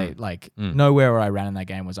amazing. They nowhere where I ran in that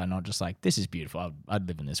game was I not just like, this is beautiful, I'd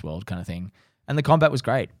live in this world kind of thing. And the combat was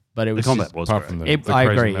great, but it was The combat just- was Apart great. from the, It- the I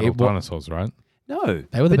crazy agree. metal It wa- dinosaurs, right? No,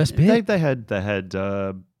 They were the but best bit. They had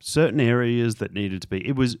certain areas that needed to be.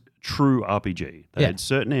 It was true RPG. They Yeah. had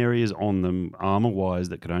certain areas on them armor wise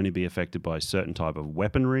that could only be affected by a certain type of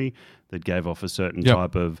weaponry that gave off a certain Yep.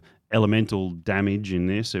 type of elemental damage. In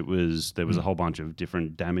this, there was a whole bunch of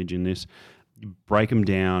different damage in this. You break them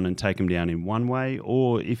down and take them down in one way,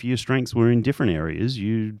 or if your strengths were in different areas,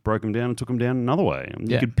 you broke them down and took them down another way. You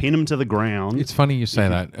Yeah. could pin them to the ground. It's funny you say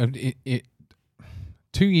that.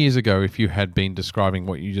 2 years ago, if you had been describing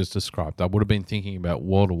what you just described, I would have been thinking about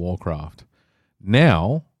World of Warcraft.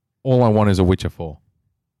 Now, all I want is a Witcher 4,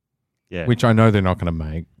 yeah. which I know they're not going to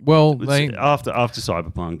make. Well, they After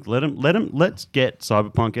Cyberpunk, let's get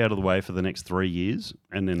Cyberpunk out of the way for the next 3 years,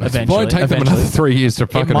 and then let's it might take them Eventually. another 3 years to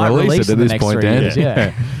fucking might release release it at in the this next point, 3 Dan. years,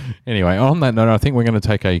 yeah. Anyway, on that note, I think we're going to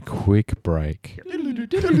take a quick break.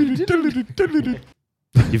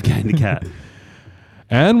 you've gained a cat.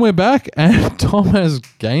 And we're back, and Tom has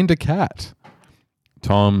gained a cat.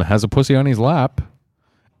 Tom has a pussy on his lap,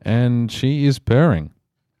 and she is purring.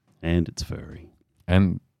 And it's furry.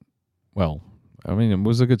 And, well, I mean, it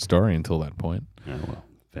was a good story until that point. Oh, well,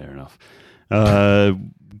 fair enough.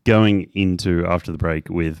 Going into after the break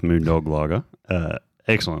with Moondog Lager.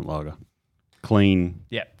 Excellent lager. Clean,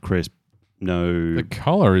 Yeah. crisp, no... The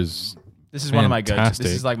color is... This is one of my go-to. Fantastic.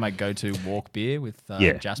 This is like my go-to walk beer with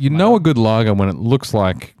Yeah. Jasper. You know a good lager when it looks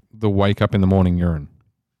like the wake up in the morning urine.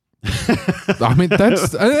 I mean,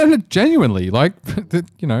 that's... and it genuinely, like,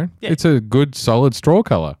 you know, Yeah. it's a good, solid straw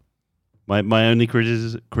color. My only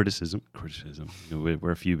criticism.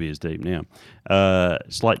 We're a few beers deep now.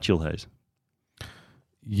 Slight chill haze.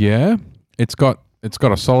 Yeah. It's got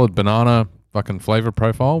a solid banana fucking flavor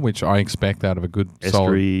profile, which I expect out of a good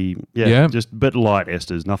solid. Estery, Yeah. just but light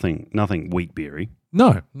esters, nothing wheat beery.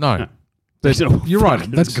 No. You're right.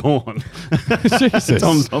 That's That's gone. Jesus.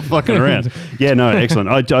 Tom's not fucking around. Yeah, no, excellent.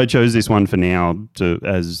 I chose this one for now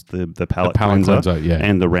as the palate cleanser, yeah.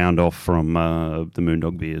 and the round off from the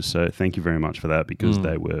Moondog beers. So thank you very much for that because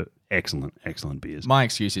they were excellent beers. My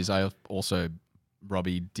excuse is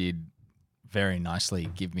Robbie did very nicely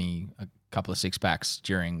give me a couple of 6-packs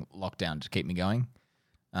during lockdown to keep me going.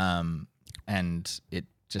 And it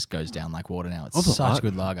just goes down like water now. It's Also, such a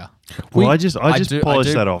good lager. Well, I just do- polished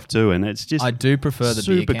I do- that off too, and it's just I do prefer the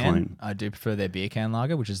beer super can. clean. I do prefer their beer can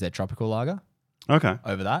lager, which is their tropical lager, okay.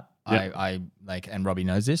 over that. Yeah. I like, and Robbie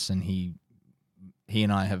knows this, and he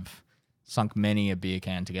and I have sunk many a beer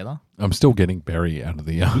can together. I'm still getting berry out of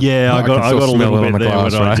the... Yeah, I can got still a smell little it on bit the there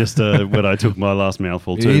glass, when I right? just when I took my last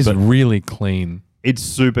mouthful It too. is But really clean. it's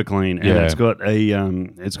super clean, and Yeah.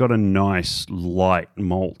 it's got a nice light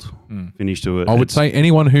malt finish to it. I would It's- say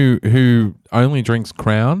anyone who only drinks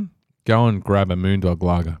Crown, go and grab a Moondog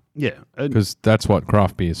Lager yeah, because that's what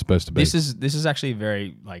craft beer is supposed to be. This is actually a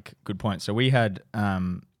very good point. So we had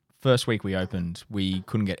first week we opened, we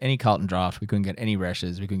couldn't get any Carlton Draft, we couldn't get any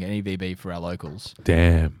Reshes, we couldn't get any VB for our locals.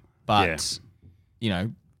 Damn. But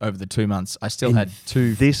over the 2 months, I still had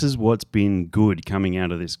two. This is what's been good coming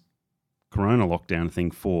out of this Corona lockdown thing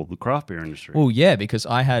for the craft beer industry. Well, yeah, because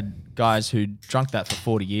I had guys who drunk that for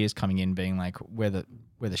 40 years coming in, being like, "Where the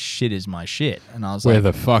shit is my shit?" And I was Where like,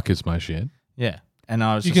 the fuck is my shit? "Yeah." And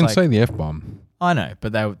I was You just can like, say the F-bomb. I know,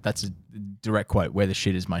 but that's a direct quote. Where the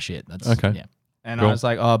shit is my shit. That's Okay. Yeah. And Cool. I was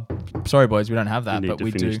like, "Oh, sorry, boys, we don't have you that, need but to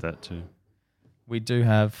we finish do. that too. We do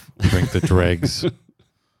have." Drink the dregs.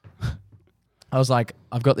 I was like,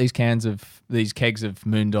 "I've got these kegs of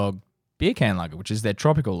Moondog beer can lager, which is their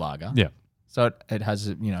tropical lager. Yeah. So it has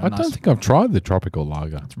I nice. don't think I've tried the tropical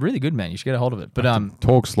lager. It's really good, man. You should get a hold of it. But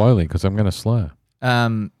Talk slowly because I'm going to slur.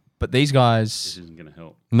 but these This guys, isn't going to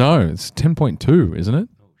help. No, it's 10.2, isn't it?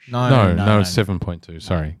 no, it's 7.2.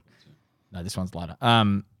 Sorry. No, this one's lighter.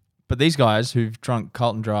 But these guys who've drunk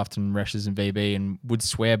Carlton Draft and Reshes and VB and would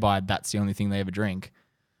swear by that's the only thing they ever drink,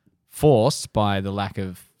 forced by the lack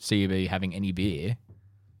of CUB having any beer.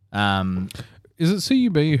 Is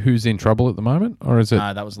it CUB who's in trouble at the moment, or is it?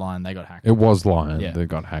 No, that was Lion. They got hacked. It was Lion. Yeah. They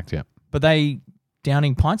got hacked. Yeah. But they,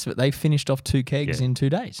 downing pints of it, they finished off 2 kegs Yeah. in 2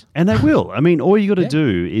 days. And they will. I mean, all you got to Yeah.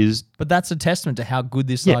 do is But that's a testament to how good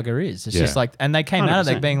this Yeah. lager is. It's Yeah. just like, and they came out of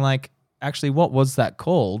it 100%. being like, actually, what was that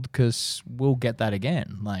called? Because we'll get that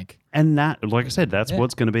again. Like, And that, like I said, that's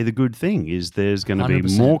what's going to be the good thing is there's going to be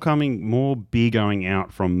 100%. more beer going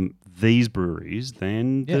out from these breweries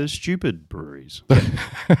than the stupid breweries.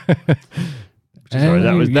 Sorry,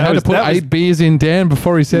 you had to put 8 beers in Dan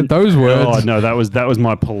before he said those words. Oh no, that was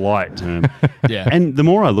my polite term. yeah. And the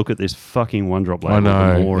more I look at this fucking One Drop label,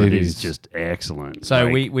 know, the more it it is is. just excellent. So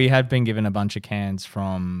Like, we had been given a bunch of cans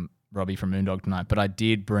from Robbie from Moondog tonight, but I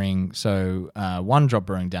did bring One Drop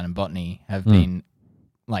Brewing down in Botany have been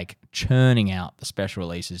like churning out the special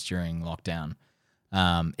releases during lockdown.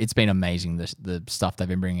 It's been amazing the stuff they've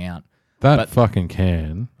been bringing out. That fucking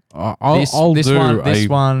can. I'll this do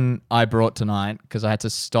one I brought tonight because I had to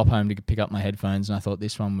stop home to pick up my headphones, and I thought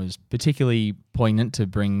this one was particularly poignant to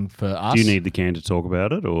bring for us. do you need the can to talk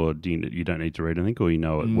about it, or do you don't need to read anything, or you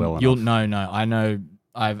know it well enough? No. I know.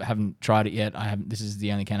 I haven't tried it yet. I haven't. This is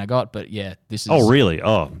the only can I got, but yeah, this is. Oh really?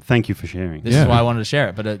 Oh, thank you for sharing. This is why I wanted to share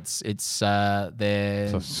it, but it's there.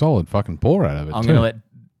 It's a solid fucking pour out of it. I'm too. going to let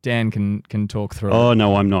Dan can talk through. Oh it.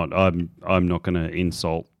 no, I'm not. I'm not going to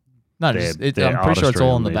insult. No, their I'm pretty sure it's artistry all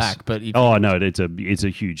on on the this. back. But if Oh no, it's a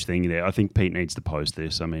huge thing there. I think Pete needs to post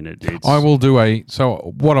this. I mean, it's. I will do so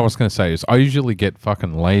what I was going to say is I usually get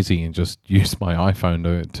fucking lazy and just use my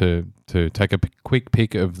iPhone to take a quick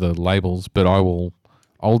pic of the labels, but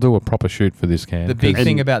I'll do a proper shoot for this can. the big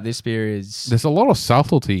thing about this beer is There's a lot of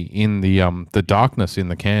subtlety in the darkness in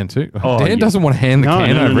the can too. Oh, Dan yeah. doesn't want to hand the No,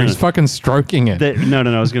 can no, over. no, He's no. fucking stroking it. No.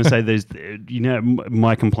 I was going to say there's,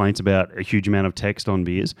 my complaints about a huge amount of text on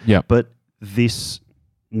beers. Yeah. But this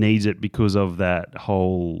needs it because of that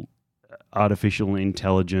whole artificial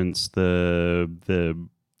intelligence, the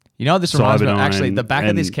you know what this reminds me of? Cyberdyne Actually, the back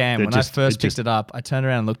of this and can, they're when just- I first it just- picked it up, I turned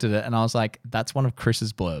around and looked at it and I was like, that's one of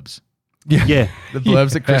Chris's blurbs. yeah. The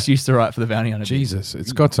blurbs that Chris used to write for the Bounty Hunter. Jesus,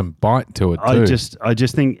 it's got some bite to it too. I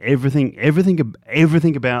just think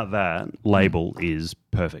everything about that label is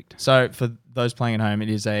perfect. So for those playing at home, it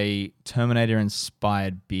is a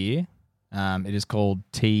Terminator-inspired beer. It is called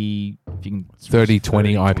T. If you can 30-20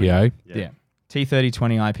 IPA. Yeah. T3020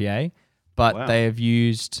 IPA, but Wow. they have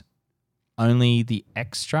used only the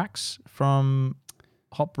extracts from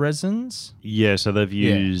hop resins. Yeah, so they've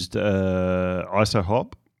used iso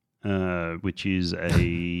hop, which is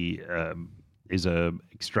a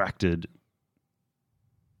extracted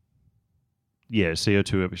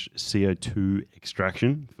CO2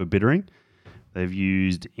 extraction for bittering. They've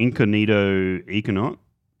used Incognito Econaut.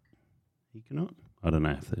 I don't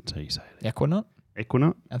know if that's how you say it. Equinaut?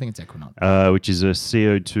 Equinaut, I think it's Equinaut. which is a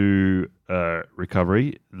CO2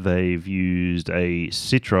 recovery. They've used a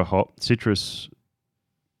citrus.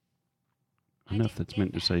 I don't know if that's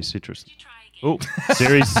meant to say citrus. Oh,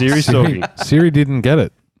 Siri's talking. Siri didn't get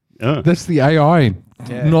it. Oh. That's the AI.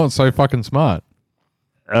 Yeah. Not so fucking smart.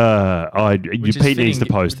 Pete is needs to fitting-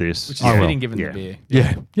 post this. Which is I will. fitting given Yeah. the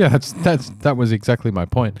beer. Yeah. That was exactly my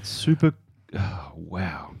point. Super. Oh,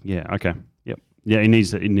 wow. Yeah. Okay. Yep. Yeah. He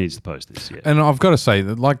needs to post this. Yeah. And I've got to say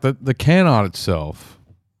that, like the can art itself,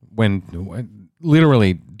 when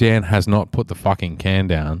literally Dan has not put the fucking can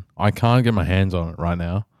down, I can't get my hands on it right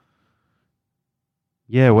now.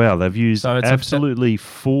 Yeah. Wow. They've used So it's absolutely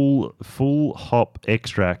full hop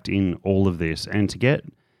extract in all of this, and to get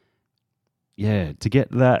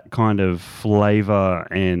that kind of flavor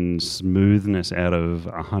and smoothness out of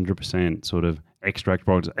 100% sort of extract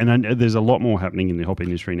products, and I know there's a lot more happening in the hop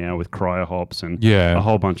industry now with cryo hops and Yeah. a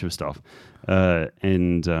whole bunch of stuff,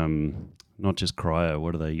 and not just cryo.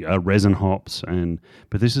 What are they? Resin hops,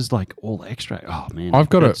 but this is like all extract. Oh man, I've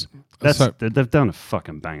got they've done a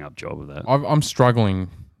fucking bang up job of that. I'm struggling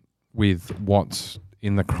with what's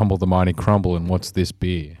in the Crumble the Mighty Crumble and what's this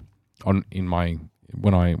beer when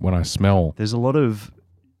I smell. There's a lot of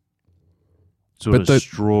sort But of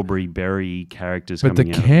strawberry berry characters But the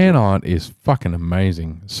coming out. can art is fucking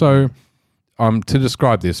amazing. So, to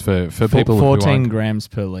describe this for people 14 who grams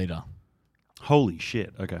per liter. Holy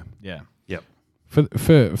shit! Okay. Yeah. Yep.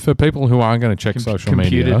 for people who aren't going to check social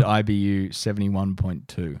Computed media, IBU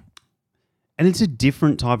 71.2. And it's a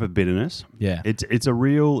different type of bitterness. Yeah. It's a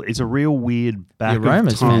real weird back of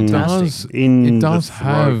aroma's tongue fantastic. in it does the throat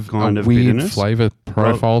have kind a of weird bitterness, flavor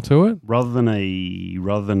profile to it. rather than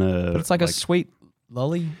a. But it's like a sweet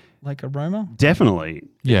lolly like aroma. Definitely.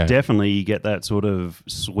 Yeah. Definitely you get that sort of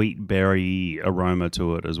sweet berry aroma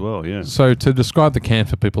to it as well, yeah. So to describe the can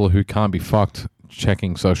for people who can't be fucked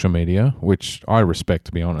checking social media, which I respect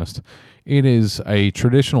to be honest, it is a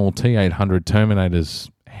traditional T800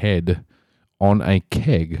 Terminator's head on a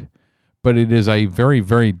keg, but it is a very,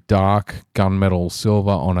 very dark gunmetal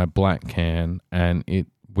silver on a black can, and it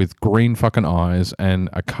with green fucking eyes and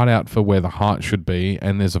a cutout for where the heart should be,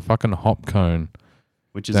 and there's a fucking hop cone.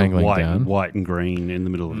 Which is dangling a down. white and green in the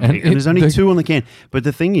middle of the And can. And there's only the- 2 on the can. But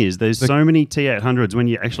the thing is, there's so many T800s when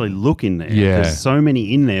you actually look in there. Yeah. There's so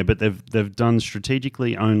many in there, but they've done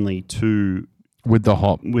strategically only 2 With the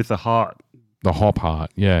hop heart.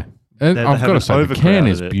 heart, yeah. And They I've got to haven't say, the can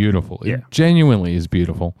is overcrowded it. beautiful. Yeah. It genuinely is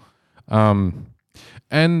beautiful. And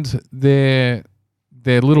their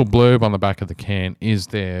little blurb on the back of the can is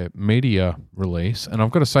their media release. And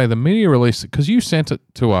I've got to say, the media release, because you sent it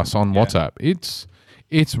to us on WhatsApp, it's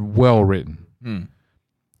well written.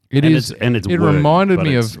 It And is. it's it wordy, reminded but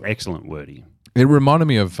me it's of. excellent wordy. It reminded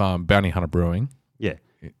me of Bounty Hunter Brewing. Yeah.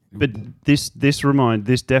 But this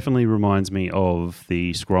definitely reminds me of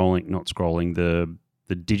the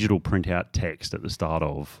the digital printout text at the start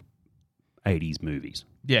of 80s movies.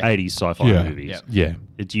 Yeah. 80s sci-fi Yeah. movies. Yeah.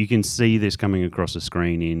 You can see this coming across the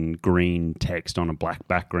screen in green text on a black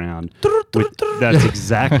background. That's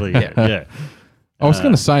exactly it. Yeah. I was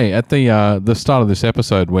going to say at the start of this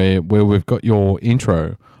episode where we've got your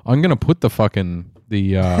intro, I'm going to put the fucking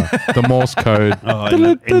the Morse code. Oh, in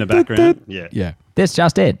the background. Yeah. Yeah. This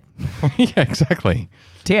just it. Yeah, exactly.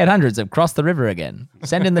 T800s have crossed the river again.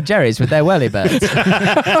 Send in the Jerrys with their whirly birds.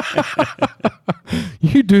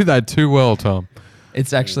 You do that too well, Tom.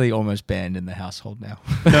 It's actually almost banned in the household now.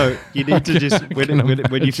 No, you need to just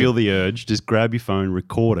when you feel the urge, just grab your phone,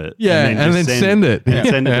 record it. Yeah, and then just send it. And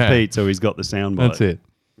send it Yeah. to Pete so he's got the sound bite. That's it.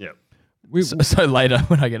 Yeah. We So later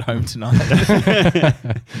when I get home tonight.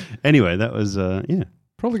 Anyway, that was yeah.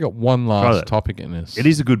 probably got one Try last that. topic in this. It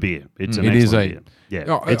is a good beer. It's an It is excellent a- beer. Yeah,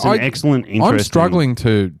 Oh, it's an excellent, interesting. I'm struggling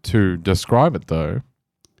to describe it though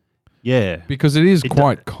Yeah, because it is It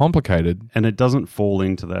quite complicated. and it doesn't fall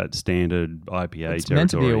into that standard IPA It's territory meant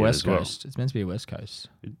to be a as West well. Coast. It's meant to be a West Coast.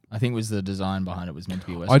 I think was the design behind it was meant to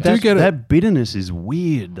be West I Coast. do get it. That bitterness is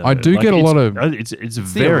weird. Though. I do get a it's- lot of- It's the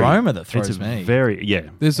very aroma that it's throws a me. Very yeah.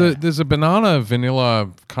 There's a banana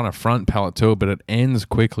vanilla kind of front palate to it, but it ends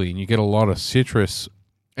quickly, and you get a lot of citrus.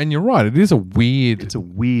 And you're right, it is a weird. It's a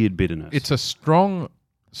weird bitterness. It's a strong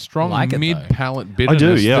Like it, mid though. palate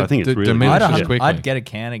bitterness. yeah, I that- think it's that really good. diminishes Yeah. quickly. I'd get a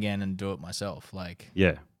can again and do it myself. Like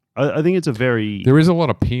yeah. I think it's a very. There is a lot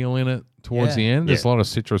of peel in it towards Yeah. the end. There's Yeah. a lot of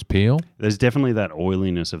citrus peel. There's definitely that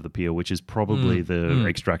oiliness of the peel, which is probably the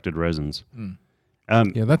extracted resins.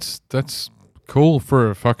 Yeah, that's cool for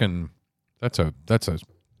a fucking. That's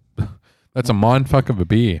a mind fuck of a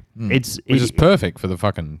beer, which is perfect for the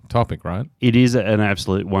fucking topic, right? It is an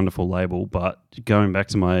absolute wonderful label, but going back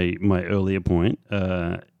to my earlier point,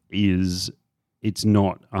 is it's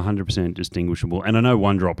not 100% distinguishable. And I know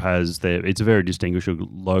One Drop has it's a very distinguishable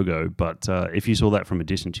logo, but if you saw that from a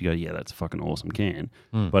distance, you go, yeah, that's a fucking awesome can.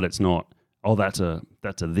 But it's not, oh, that's a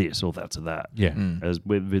this or that's a that. Yeah, As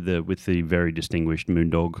with the very distinguished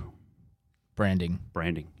Moondog branding.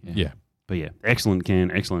 branding. yeah. But yeah, excellent can,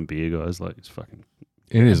 excellent beer, guys. Like it's fucking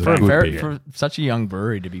It is For a a good very beer. for such a young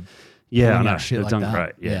brewery to be yeah, I putting know out shit they've like done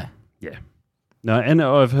that. great. Yeah. No, and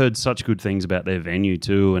I've heard such good things about their venue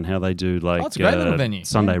too, and how they do like it's a great little venue.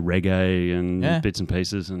 Sunday Yeah. reggae and Yeah. bits and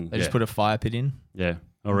pieces, and They just put a fire pit in. yeah.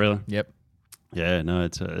 Oh really? Yep. Yeah. No,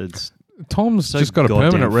 it's Tom's so just got a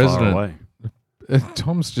goddamn permanent far resident. away.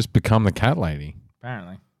 Tom's just become the cat lady.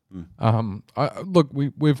 Apparently. Look,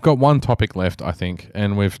 we've got one topic left, I think,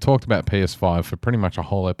 and we've talked about PS5 for pretty much a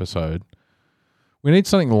whole episode. We need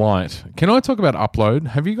something light. Can I talk about Upload?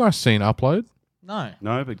 Have you guys seen Upload? No.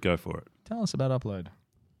 No, but go for it. Tell us about Upload.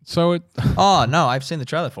 So it Oh no, I've seen the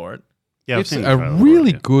trailer for it. Yeah, I've it's seen the a trailer for really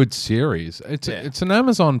it, yeah. good series. It's an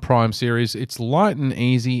Amazon Prime series. It's light and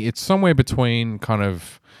easy. It's somewhere between kind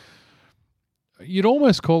of. You'd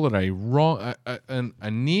almost call it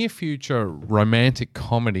a near future romantic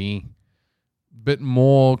comedy, but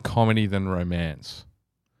more comedy than romance.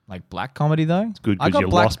 Like black comedy though. It's good I because got you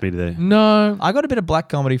black- lost me there. No, I got a bit of black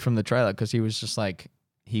comedy from the trailer because he was just like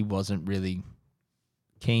he wasn't really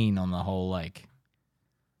keen on the whole like.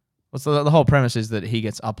 What's the whole premise is that he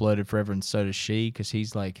gets uploaded forever and so does she because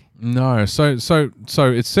he's like no. So it's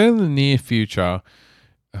set in the near future.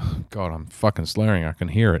 Oh, God, I'm fucking slurring. I can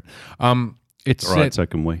hear it. It's All right, set. so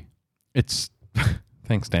can we? It's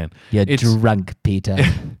thanks, Dan. you're It's- drunk, Peter.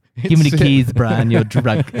 It's Give me the set- keys, Brian. You're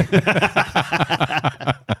drunk.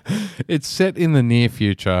 It's set in the near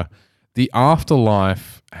future. The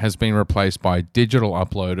afterlife has been replaced by digital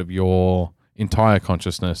upload of your entire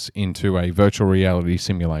consciousness into a virtual reality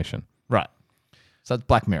simulation. Right. So it's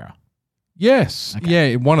Black Mirror. Yes,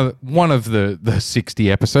 yeah, one of the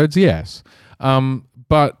 60 episodes. Yes,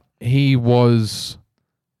 but he was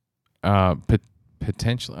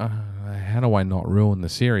potentially. How do I not ruin the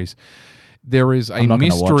series? there is a I'm not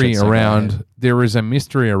gonna watch mystery it, so go around. ahead. There is a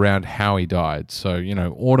mystery around how he died. So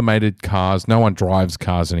automated cars. No one drives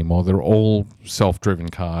cars anymore. They're all self-driven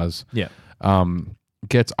cars. Yeah.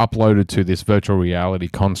 Gets uploaded to this virtual reality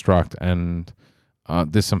construct, and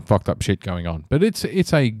there's some fucked up shit going on. But it's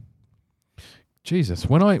a Jesus.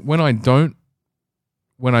 When I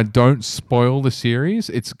don't spoil the series,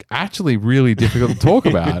 it's actually really difficult to talk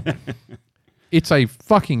about. It's a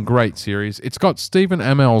fucking great series. It's got Stephen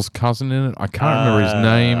Amell's cousin in it. I can't remember his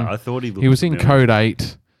name. I thought he was in familiar. Code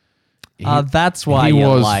 8. That's why He you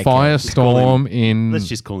was like Firestorm in. Let's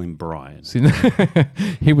just call him Brian.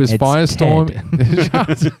 He was It's Firestorm.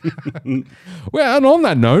 Well, and on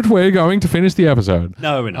that note, we're going to finish the episode.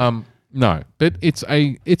 No, we're not. No, but it's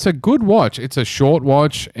a good watch. It's a short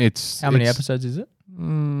watch. How many episodes is it?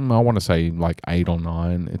 I want to say like 8 or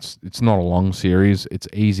 9. It's not a long series. It's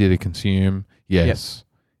easy to consume. Yes,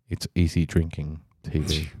 It's easy drinking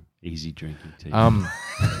TV. Easy drinking tea. Um,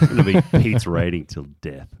 It'll be Pete's rating till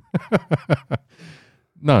death.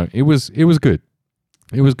 no, it was good.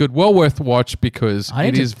 It was good. Well worth the watch because I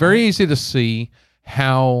it need to- is very easy to see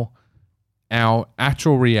how our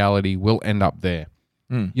actual reality will end up there.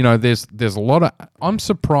 There's a lot of. I'm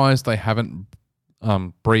surprised they haven't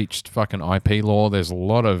breached fucking IP law. There's a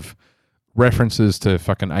lot of references to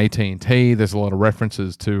fucking AT&T. There's a lot of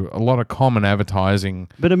references to a lot of common advertising.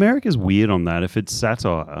 But America's weird on that. If it's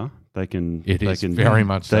satire, they can. It they is can, very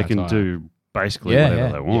much They satire. can do basically Yeah, whatever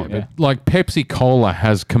yeah, they want. yeah. Like Pepsi Cola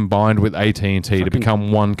has combined with AT&T to Fucking-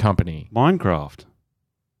 become one company. Minecraft.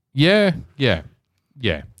 Yeah.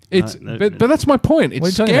 It's No, but that's my point. It's What are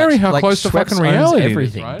you talking scary about? how Like, close to Schweppes fucking owns reality it is,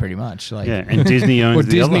 everything, right? pretty much. Like, Yeah, and Disney owns Well,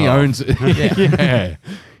 the Disney other owns it.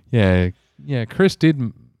 Yeah. Chris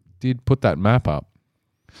did put that map up.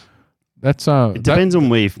 That's It depends on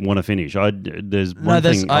where you want to finish. There's one no,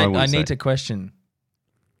 thing I I want need to question.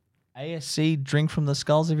 ASC, drink from the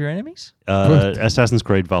skulls of your enemies? Assassin's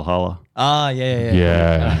Creed Valhalla. Ah, yeah.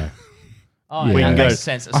 Yeah. Oh, We that can makes go-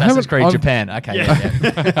 sense. I haven't- Assassin's Creed I've- Japan. Okay,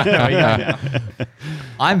 yeah.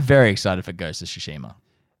 I'm very excited for Ghost of Tsushima.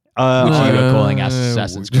 Which you were calling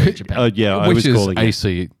Assassin's Creed Japan. Yeah, I Which was is calling it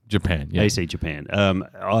AC Japan. Yeah. AC Japan.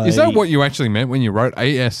 Is that what you actually meant when you wrote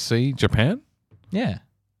ASC Japan? Yeah.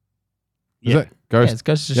 Is Yeah. that Ghost? Yeah, it's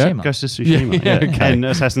Ghost of Yeah? Tsushima. Ghost of Tsushima. Yeah, Yeah, okay. And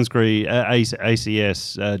Assassin's Creed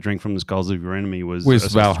ACS, Drink from the Skulls of Your Enemy was Was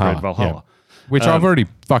Assassin's Valhalla, Creed Valhalla. Which I've already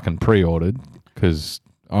fucking pre-ordered because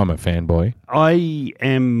I'm a fanboy. I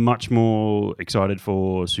am much more excited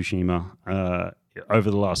for Tsushima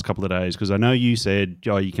over the last couple of days because I know you said,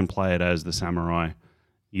 you can play it as the samurai.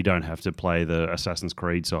 You don't have to play the Assassin's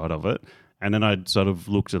Creed side of it. And then I sort of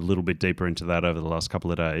looked a little bit deeper into that over the last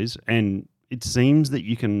couple of days. And it seems that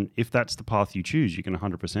you can, if that's the path you choose, you can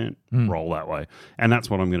 100% roll that way. And that's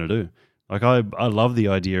what I'm going to do. Like, I love the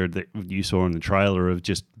idea that you saw in the trailer of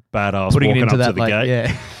just badass Putting it walking into up that, to the like, gate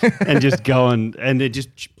yeah. and just going and they're just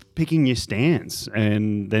picking your stance.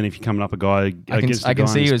 And then if you're coming up a guy against I a can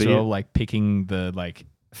guy see in a you as spear- well, like picking the like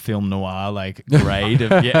film noir like grade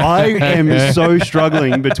of I am so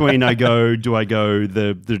struggling between do I go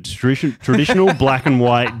the traditional black and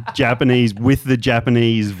white Japanese with the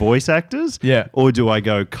Japanese voice actors, Yeah. or do I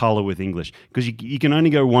go color with English? Because you can only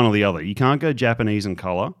go one or the other. You can't go Japanese and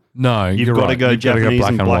color. No, You've you're got to right. go You've gotta Japanese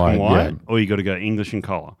and black and white, yeah. or you got to go English and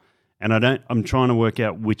color. And I'm trying to work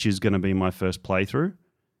out which is going to be my first playthrough.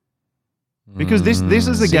 Because this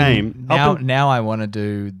is a game. Now I want to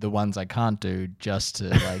do the ones I can't do just to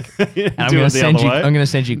like. And I'm Do gonna it the send other you. way? I'm gonna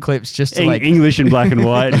send you clips just to like. English in black and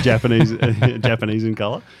white, Japanese in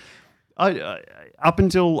color. I up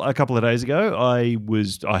until a couple of days ago, I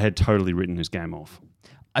had totally written this game off,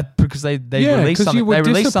 Because they Yeah, released 'cause something. you were They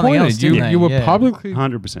released something else, disappointed. didn't they? You were Yeah. publicly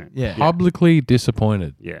 100%. Yeah. publicly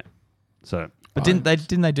disappointed. Yeah. So But didn't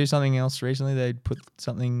they do something else recently? They put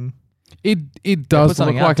something. It does look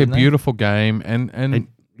something out, like a didn't they? beautiful game, and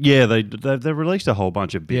they released a whole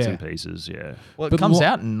bunch of bits Yeah. and pieces. Yeah, Well, it But comes lo-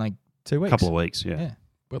 out in like 2 weeks. a couple of weeks. Yeah. Yeah.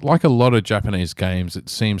 but like a lot of Japanese games, it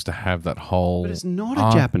seems to have that whole. But it's not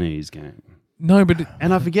a Japanese game. No, but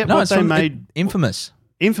And I forget No, what it's they from made. Infamous.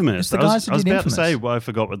 Infamous. It's the I was, guys who I was did about to say, Infamous. well, I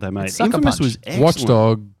forgot what they made. It's Sucker Infamous Punch. was excellent.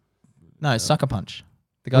 Watchdog. No, it's Sucker Punch.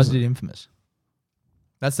 The guys who did Infamous.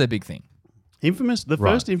 That's their big thing. Infamous. The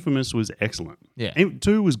Right. first Infamous was excellent. Yeah.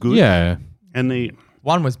 2 was good. Yeah, And the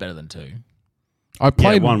One was better than 2. I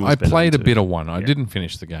played. one was I better played a than bit two. of one. I Yeah. didn't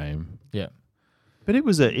finish the game. Yeah. but it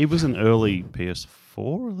was an early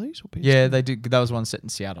PS4 release or PS3? Yeah, they did. That was one set in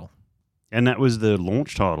Seattle. And that was the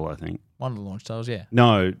launch title, I think. One of the launch titles, yeah.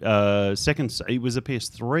 No, it was a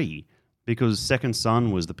PS3 because Second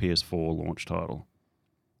Son was the PS4 launch title.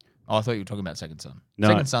 Oh, I thought you were talking about Second Son. No.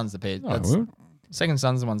 Second Son's the Oh, well, Second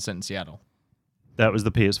Son's the one set in Seattle. That was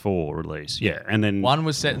the PS4 release. Yeah, and then One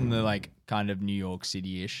was set in the like kind of New York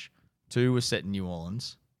City-ish. 2 was set in New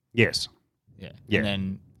Orleans. yes, Yeah. Yeah. And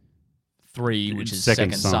then 3, which is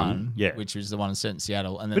Second Second Son, Son, yeah. which was the one set in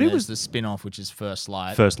Seattle. And then But it there's was- the spin-off, which is First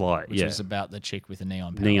Light, First Light. which Yeah, was about the chick with the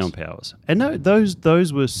neon powers. Neon Powers, and no,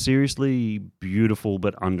 those were seriously beautiful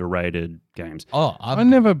but underrated games. Oh, I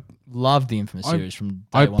never. loved the Infamous I- series from day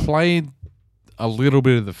I one. played a little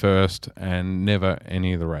bit of the first and never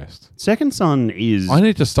any of the rest. Second Son is I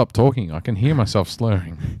need to stop talking. I can hear myself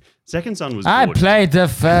slurring. Second Son was I good. played the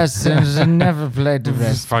first and never played the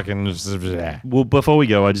rest. Fucking. Well, before we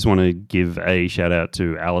go, I just want to give a shout out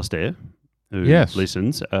to Alistair, who Yes.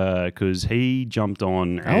 listens, because he jumped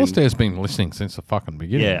on. And, Alistair's been listening since the fucking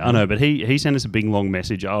beginning. Yeah, I know, but he sent us a big long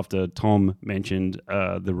message after Tom mentioned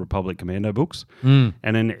the Republic Commando books, Mm.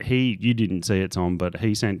 and then you didn't see it, Tom, but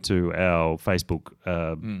he sent to our Facebook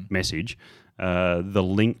message the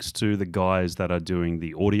links to the guys that are doing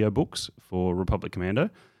the audiobooks for Republic Commando.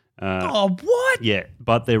 Oh, what? Yeah,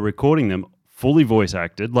 but they're recording them fully voice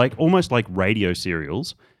acted, like almost like radio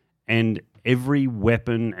serials, and every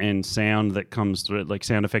weapon and sound that comes through, like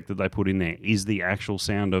sound effect that they put in there, is the actual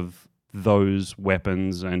sound of those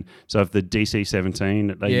weapons. And so, if the DC-17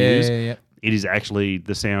 that they use, Yeah. it is actually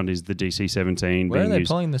the sound is the DC-17 Where are being they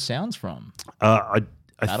used. pulling the sounds from? I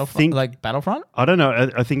Battlefront? think Like Battlefront? I don't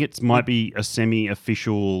know. I think it might be a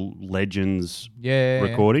semi-official Legends Yeah.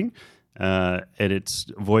 recording. And it's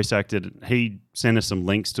voice acted. He sent us some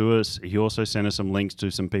links to us. He also sent us some links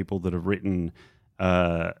to some people that have written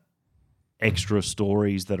extra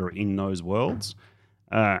stories that are in those worlds.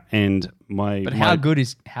 And But how good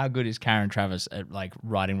is Karen Travis at like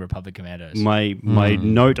writing Republic Commandos? my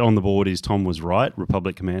note on the board is Tom was right.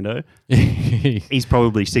 Republic Commando. He's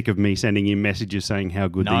probably sick of me sending him messages saying how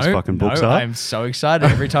good these fucking books are. I'm so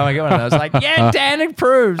excited every time I get one. I was like, yeah, Dan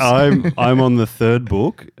approves. I'm on the third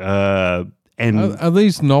book, and Are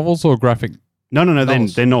these novels or graphic? no,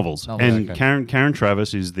 novels? they're novels. Novels, And okay. Karen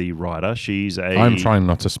Travis is the writer. She's I'm trying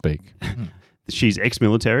not to speak. She's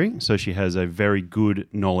ex-military, so she has a very good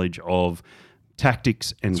knowledge of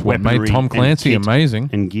tactics and It's what weaponry made Tom Clancy and kit amazing.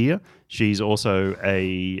 and gear. She's also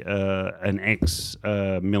an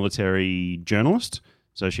ex-military journalist,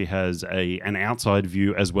 so she has an outside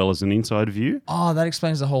view as well as an inside view. Oh, that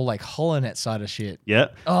explains the whole like HoloNet side of shit. Yeah.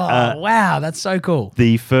 Oh, wow, that's so cool.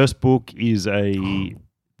 The first book is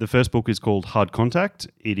called Hard Contact.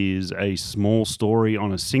 It is a small story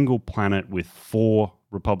on a single planet with 4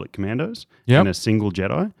 Republic Commandos Yep. and a single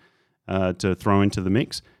Jedi to throw into the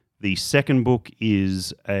mix. The second book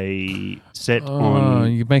is a set Oh,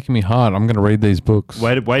 on. you're making me hard. I'm going to read these books.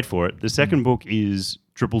 Wait for it. The second book is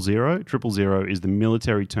 000. 000 is the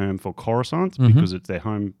military term for Coruscant because it's their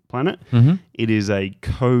home planet. Mhm. It is a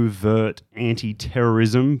covert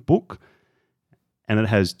anti-terrorism book. And it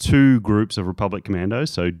has 2 groups of Republic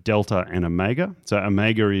Commandos, so Delta and Omega. So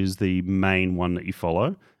Omega is the main one that you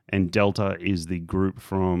follow, and Delta is the group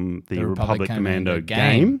from the Republic Commando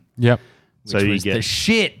game. Yep. So Which you was get the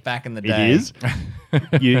shit back in the it day. is,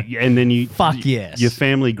 and then you Fuck yes. your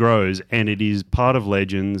family grows, and it is part of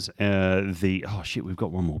Legends. We've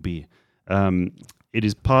got one more beer. It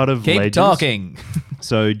is part of Keep Legends. talking.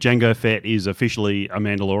 So Jango Fett is officially a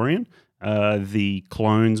Mandalorian. The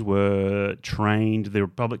clones were trained, the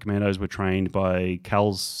Republic Commandos were trained by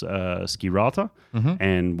Cal Skirata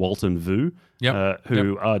and Walton Vu, Yep.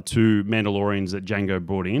 who are 2 Mandalorians that Jango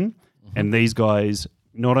brought in. And these guys,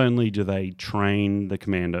 not only do they train the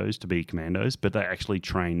commandos to be commandos, but they actually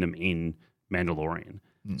train them in Mandalorian.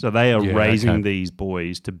 So they are Yeah, raising okay. these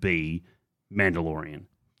boys to be Mandalorian.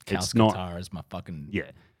 Cal It's not, Skatar is my fucking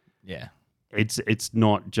yeah. it's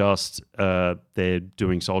not just they're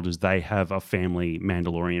doing soldiers. They have a family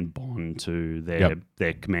Mandalorian bond to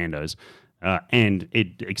their commandos, and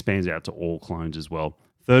it expands out to all clones as well.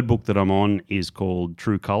 Third book that I'm on is called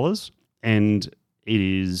True Colors, and it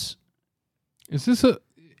is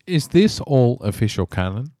Is this all official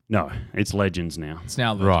canon? it's Legends now, It's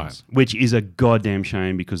now Right. Legends. which is a goddamn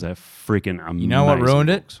shame because they're freaking amazing. You know what ruined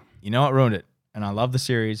books. it? You know what ruined it? And I love the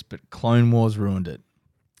series, but Clone Wars ruined it.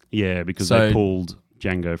 Yeah, because So- they pulled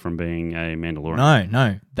Jango from being a Mandalorian.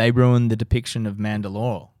 No. They ruined the depiction of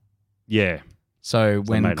Mandalore. Yeah, So made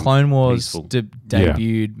when 'em Clone Wars peaceful.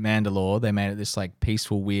 debuted Mandalore, they made it this like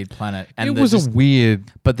peaceful, weird planet. And It was a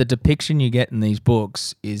weird. but the depiction you get in these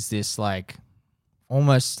books is this like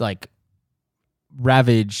almost like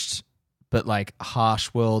ravaged, but like harsh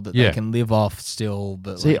world that Yeah. they can live off still.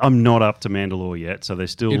 But see, like, I'm not up to Mandalore yet, so they're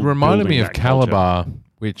still. It reminded me building of that culture. Calabar,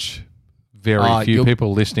 which very few you'll-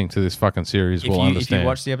 people listening to this fucking series will if understand. you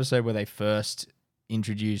watch the episode where they first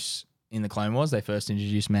introduce in the Clone Wars, they first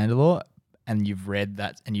introduce Mandalore, and you've read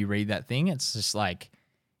that and you read that thing, it's just like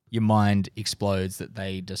your mind explodes that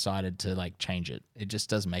they decided to like change it. It just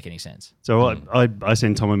doesn't make any sense. So I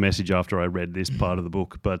sent Tom a message after I read this part of the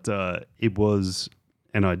book, but it was,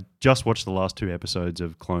 and I just watched the last 2 episodes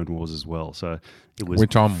of Clone Wars as well, so it was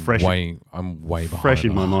Which I'm fresh, way behind. fresh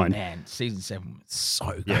in my mind. Man, season 7 was so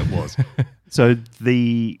good. Yeah, it was. So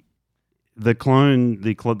the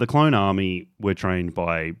clone army were trained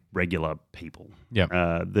by regular people. Yep.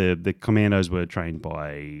 The commandos were trained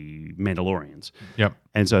by Mandalorians. Yep.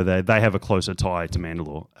 And so they have a closer tie to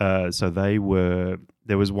Mandalore. So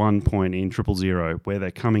there was one point in 000 where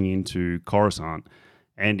they're coming into Coruscant,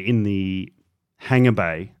 and in the hangar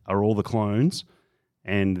bay are all the clones,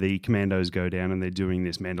 and the commandos go down and they're doing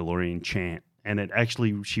this Mandalorian chant. And it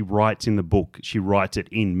actually, she writes in the book, she writes it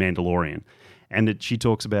in Mandalorian. And she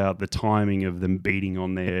talks about the timing of them beating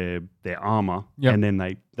on their armor, Yep. and then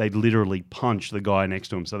they literally punch the guy next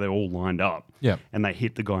to him, so they're all lined up. Yep. And they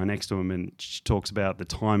hit the guy next to him, and she talks about the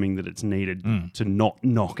timing that it's needed to not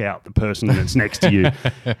knock out the person that's next to you.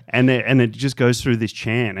 And it just goes through this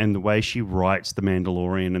chant, and the way she writes the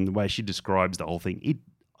Mandalorian and the way she describes the whole thing,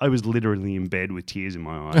 I was literally in bed with tears in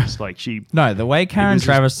my eyes. Like No, the way Karen was just-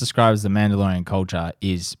 Travis describes the Mandalorian culture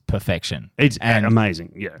is perfection. it's And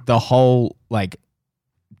amazing. Yeah. the whole like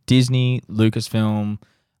Disney, Lucasfilm,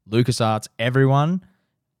 LucasArts, everyone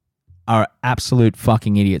are absolute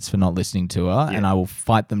fucking idiots for not listening to her, and I will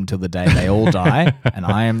fight them till the day they all die. And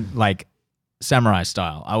I am like samurai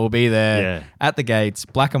style. I will be there at the gates,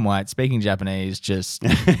 black and white, speaking Japanese, just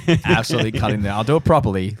absolutely cutting them. I'll do it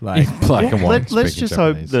properly. Like Black and white. Let's speaking just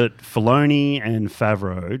Japanese. hope that Filoni and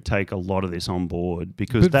Favreau take a lot of this on board,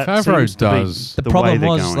 because But that Favreau seems to does. be The the problem way they're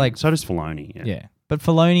was, going. like- So does Filoni. yeah. But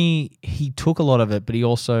Filoni, he took a lot of it, but he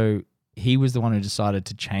was the one who decided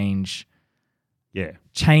to change Yeah.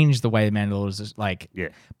 the way the Mandalorian is like. Yeah.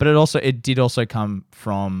 But it did also come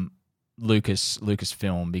from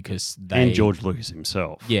Lucasfilm, because they And George Lucas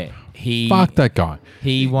himself. Yeah, Fuck that guy.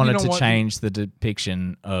 he wanted know to what? change the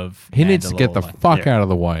depiction of. He needs to get the Mandalore. fuck out of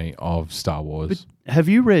the way of Star Wars. Have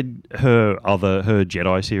you read her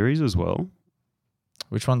Jedi series as well?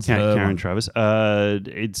 Which one's her Karen one? Travis.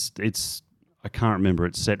 It's I can't remember.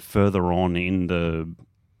 It's set further on in the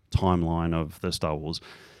timeline of the Star Wars.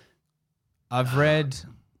 I've read.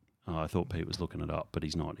 Oh, I thought Pete was looking it up, but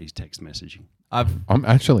he's not. He's text messaging. I'm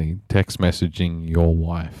actually text messaging your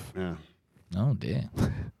wife. Yeah. Oh dear.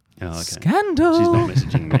 Oh, okay. Scandal. She's not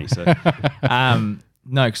messaging me, so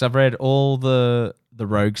No, because I've read all the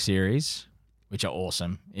Rogue series, which are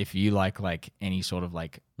awesome. If you like any sort of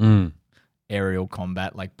like aerial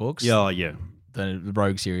combat like books, yeah. the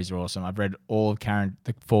Rogue series are awesome. I've read all of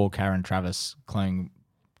the 4 Karen Travis Clone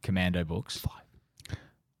Commando books.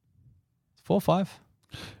 4 or 5.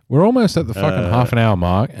 We're almost at the fucking half an hour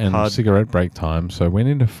mark and hard- cigarette break time, so we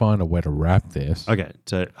need to find a way to wrap this. Okay,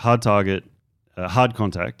 so Hard Target, Hard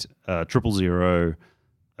Contact, 000,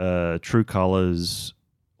 True Colors,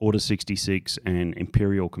 Order 66, and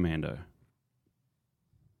Imperial Commando.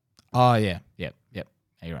 Oh yeah, yep. Yeah,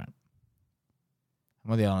 you're right.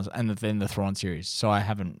 What are the others? And then the Thrawn series. So I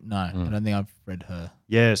haven't. No, I don't think I've read her.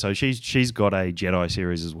 Yeah, so she's got a Jedi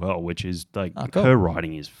series as well, which is like cool. her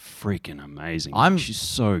writing is freaking amazing. She's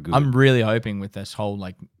so good. I'm really hoping with this whole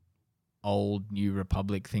like old New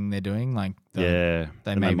Republic thing they're doing, like they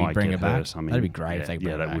and maybe might bring get her back. her something. That'd be great Yeah, if they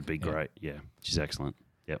bring her that back. would be Yeah. great. Yeah, she's excellent.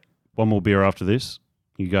 Yep. One more beer after this.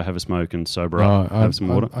 You go have a smoke and sober up. Have some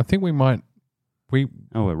water. I think we might. We're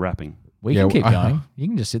wrapping. We Yeah, can keep I- going. You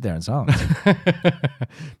can just sit there in silence.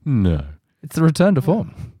 No. It's the return to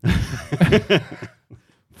form.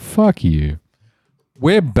 Fuck you.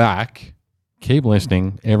 We're back. Keep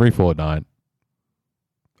listening every fortnight.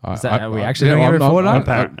 Is that- are we actually doing every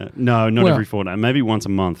fortnight? No, not well- every fortnight. Maybe once a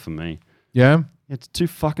month for me. Yeah? It's too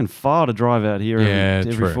fucking far to drive out here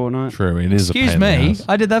every true. fortnight. True. It is Excuse a pain in the me. ass.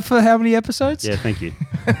 I did that for how many episodes? Yeah, thank you.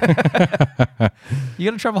 You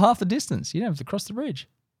got to travel half the distance. You don't have to cross the bridge.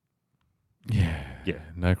 Yeah. Yeah.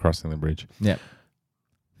 No crossing the bridge. Yep.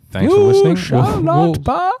 Thanks for listening. Shall not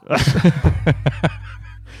pass.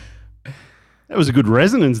 That was a good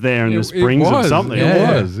resonance there in the springs of something.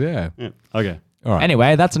 It was, yeah. Yeah. Okay. All right.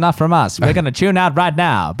 Anyway, that's enough from us. We're going to tune out right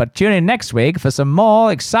now, but tune in next week for some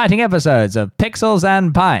more exciting episodes of Pixels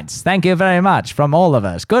and Pints. Thank you very much from all of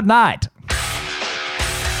us. Good night.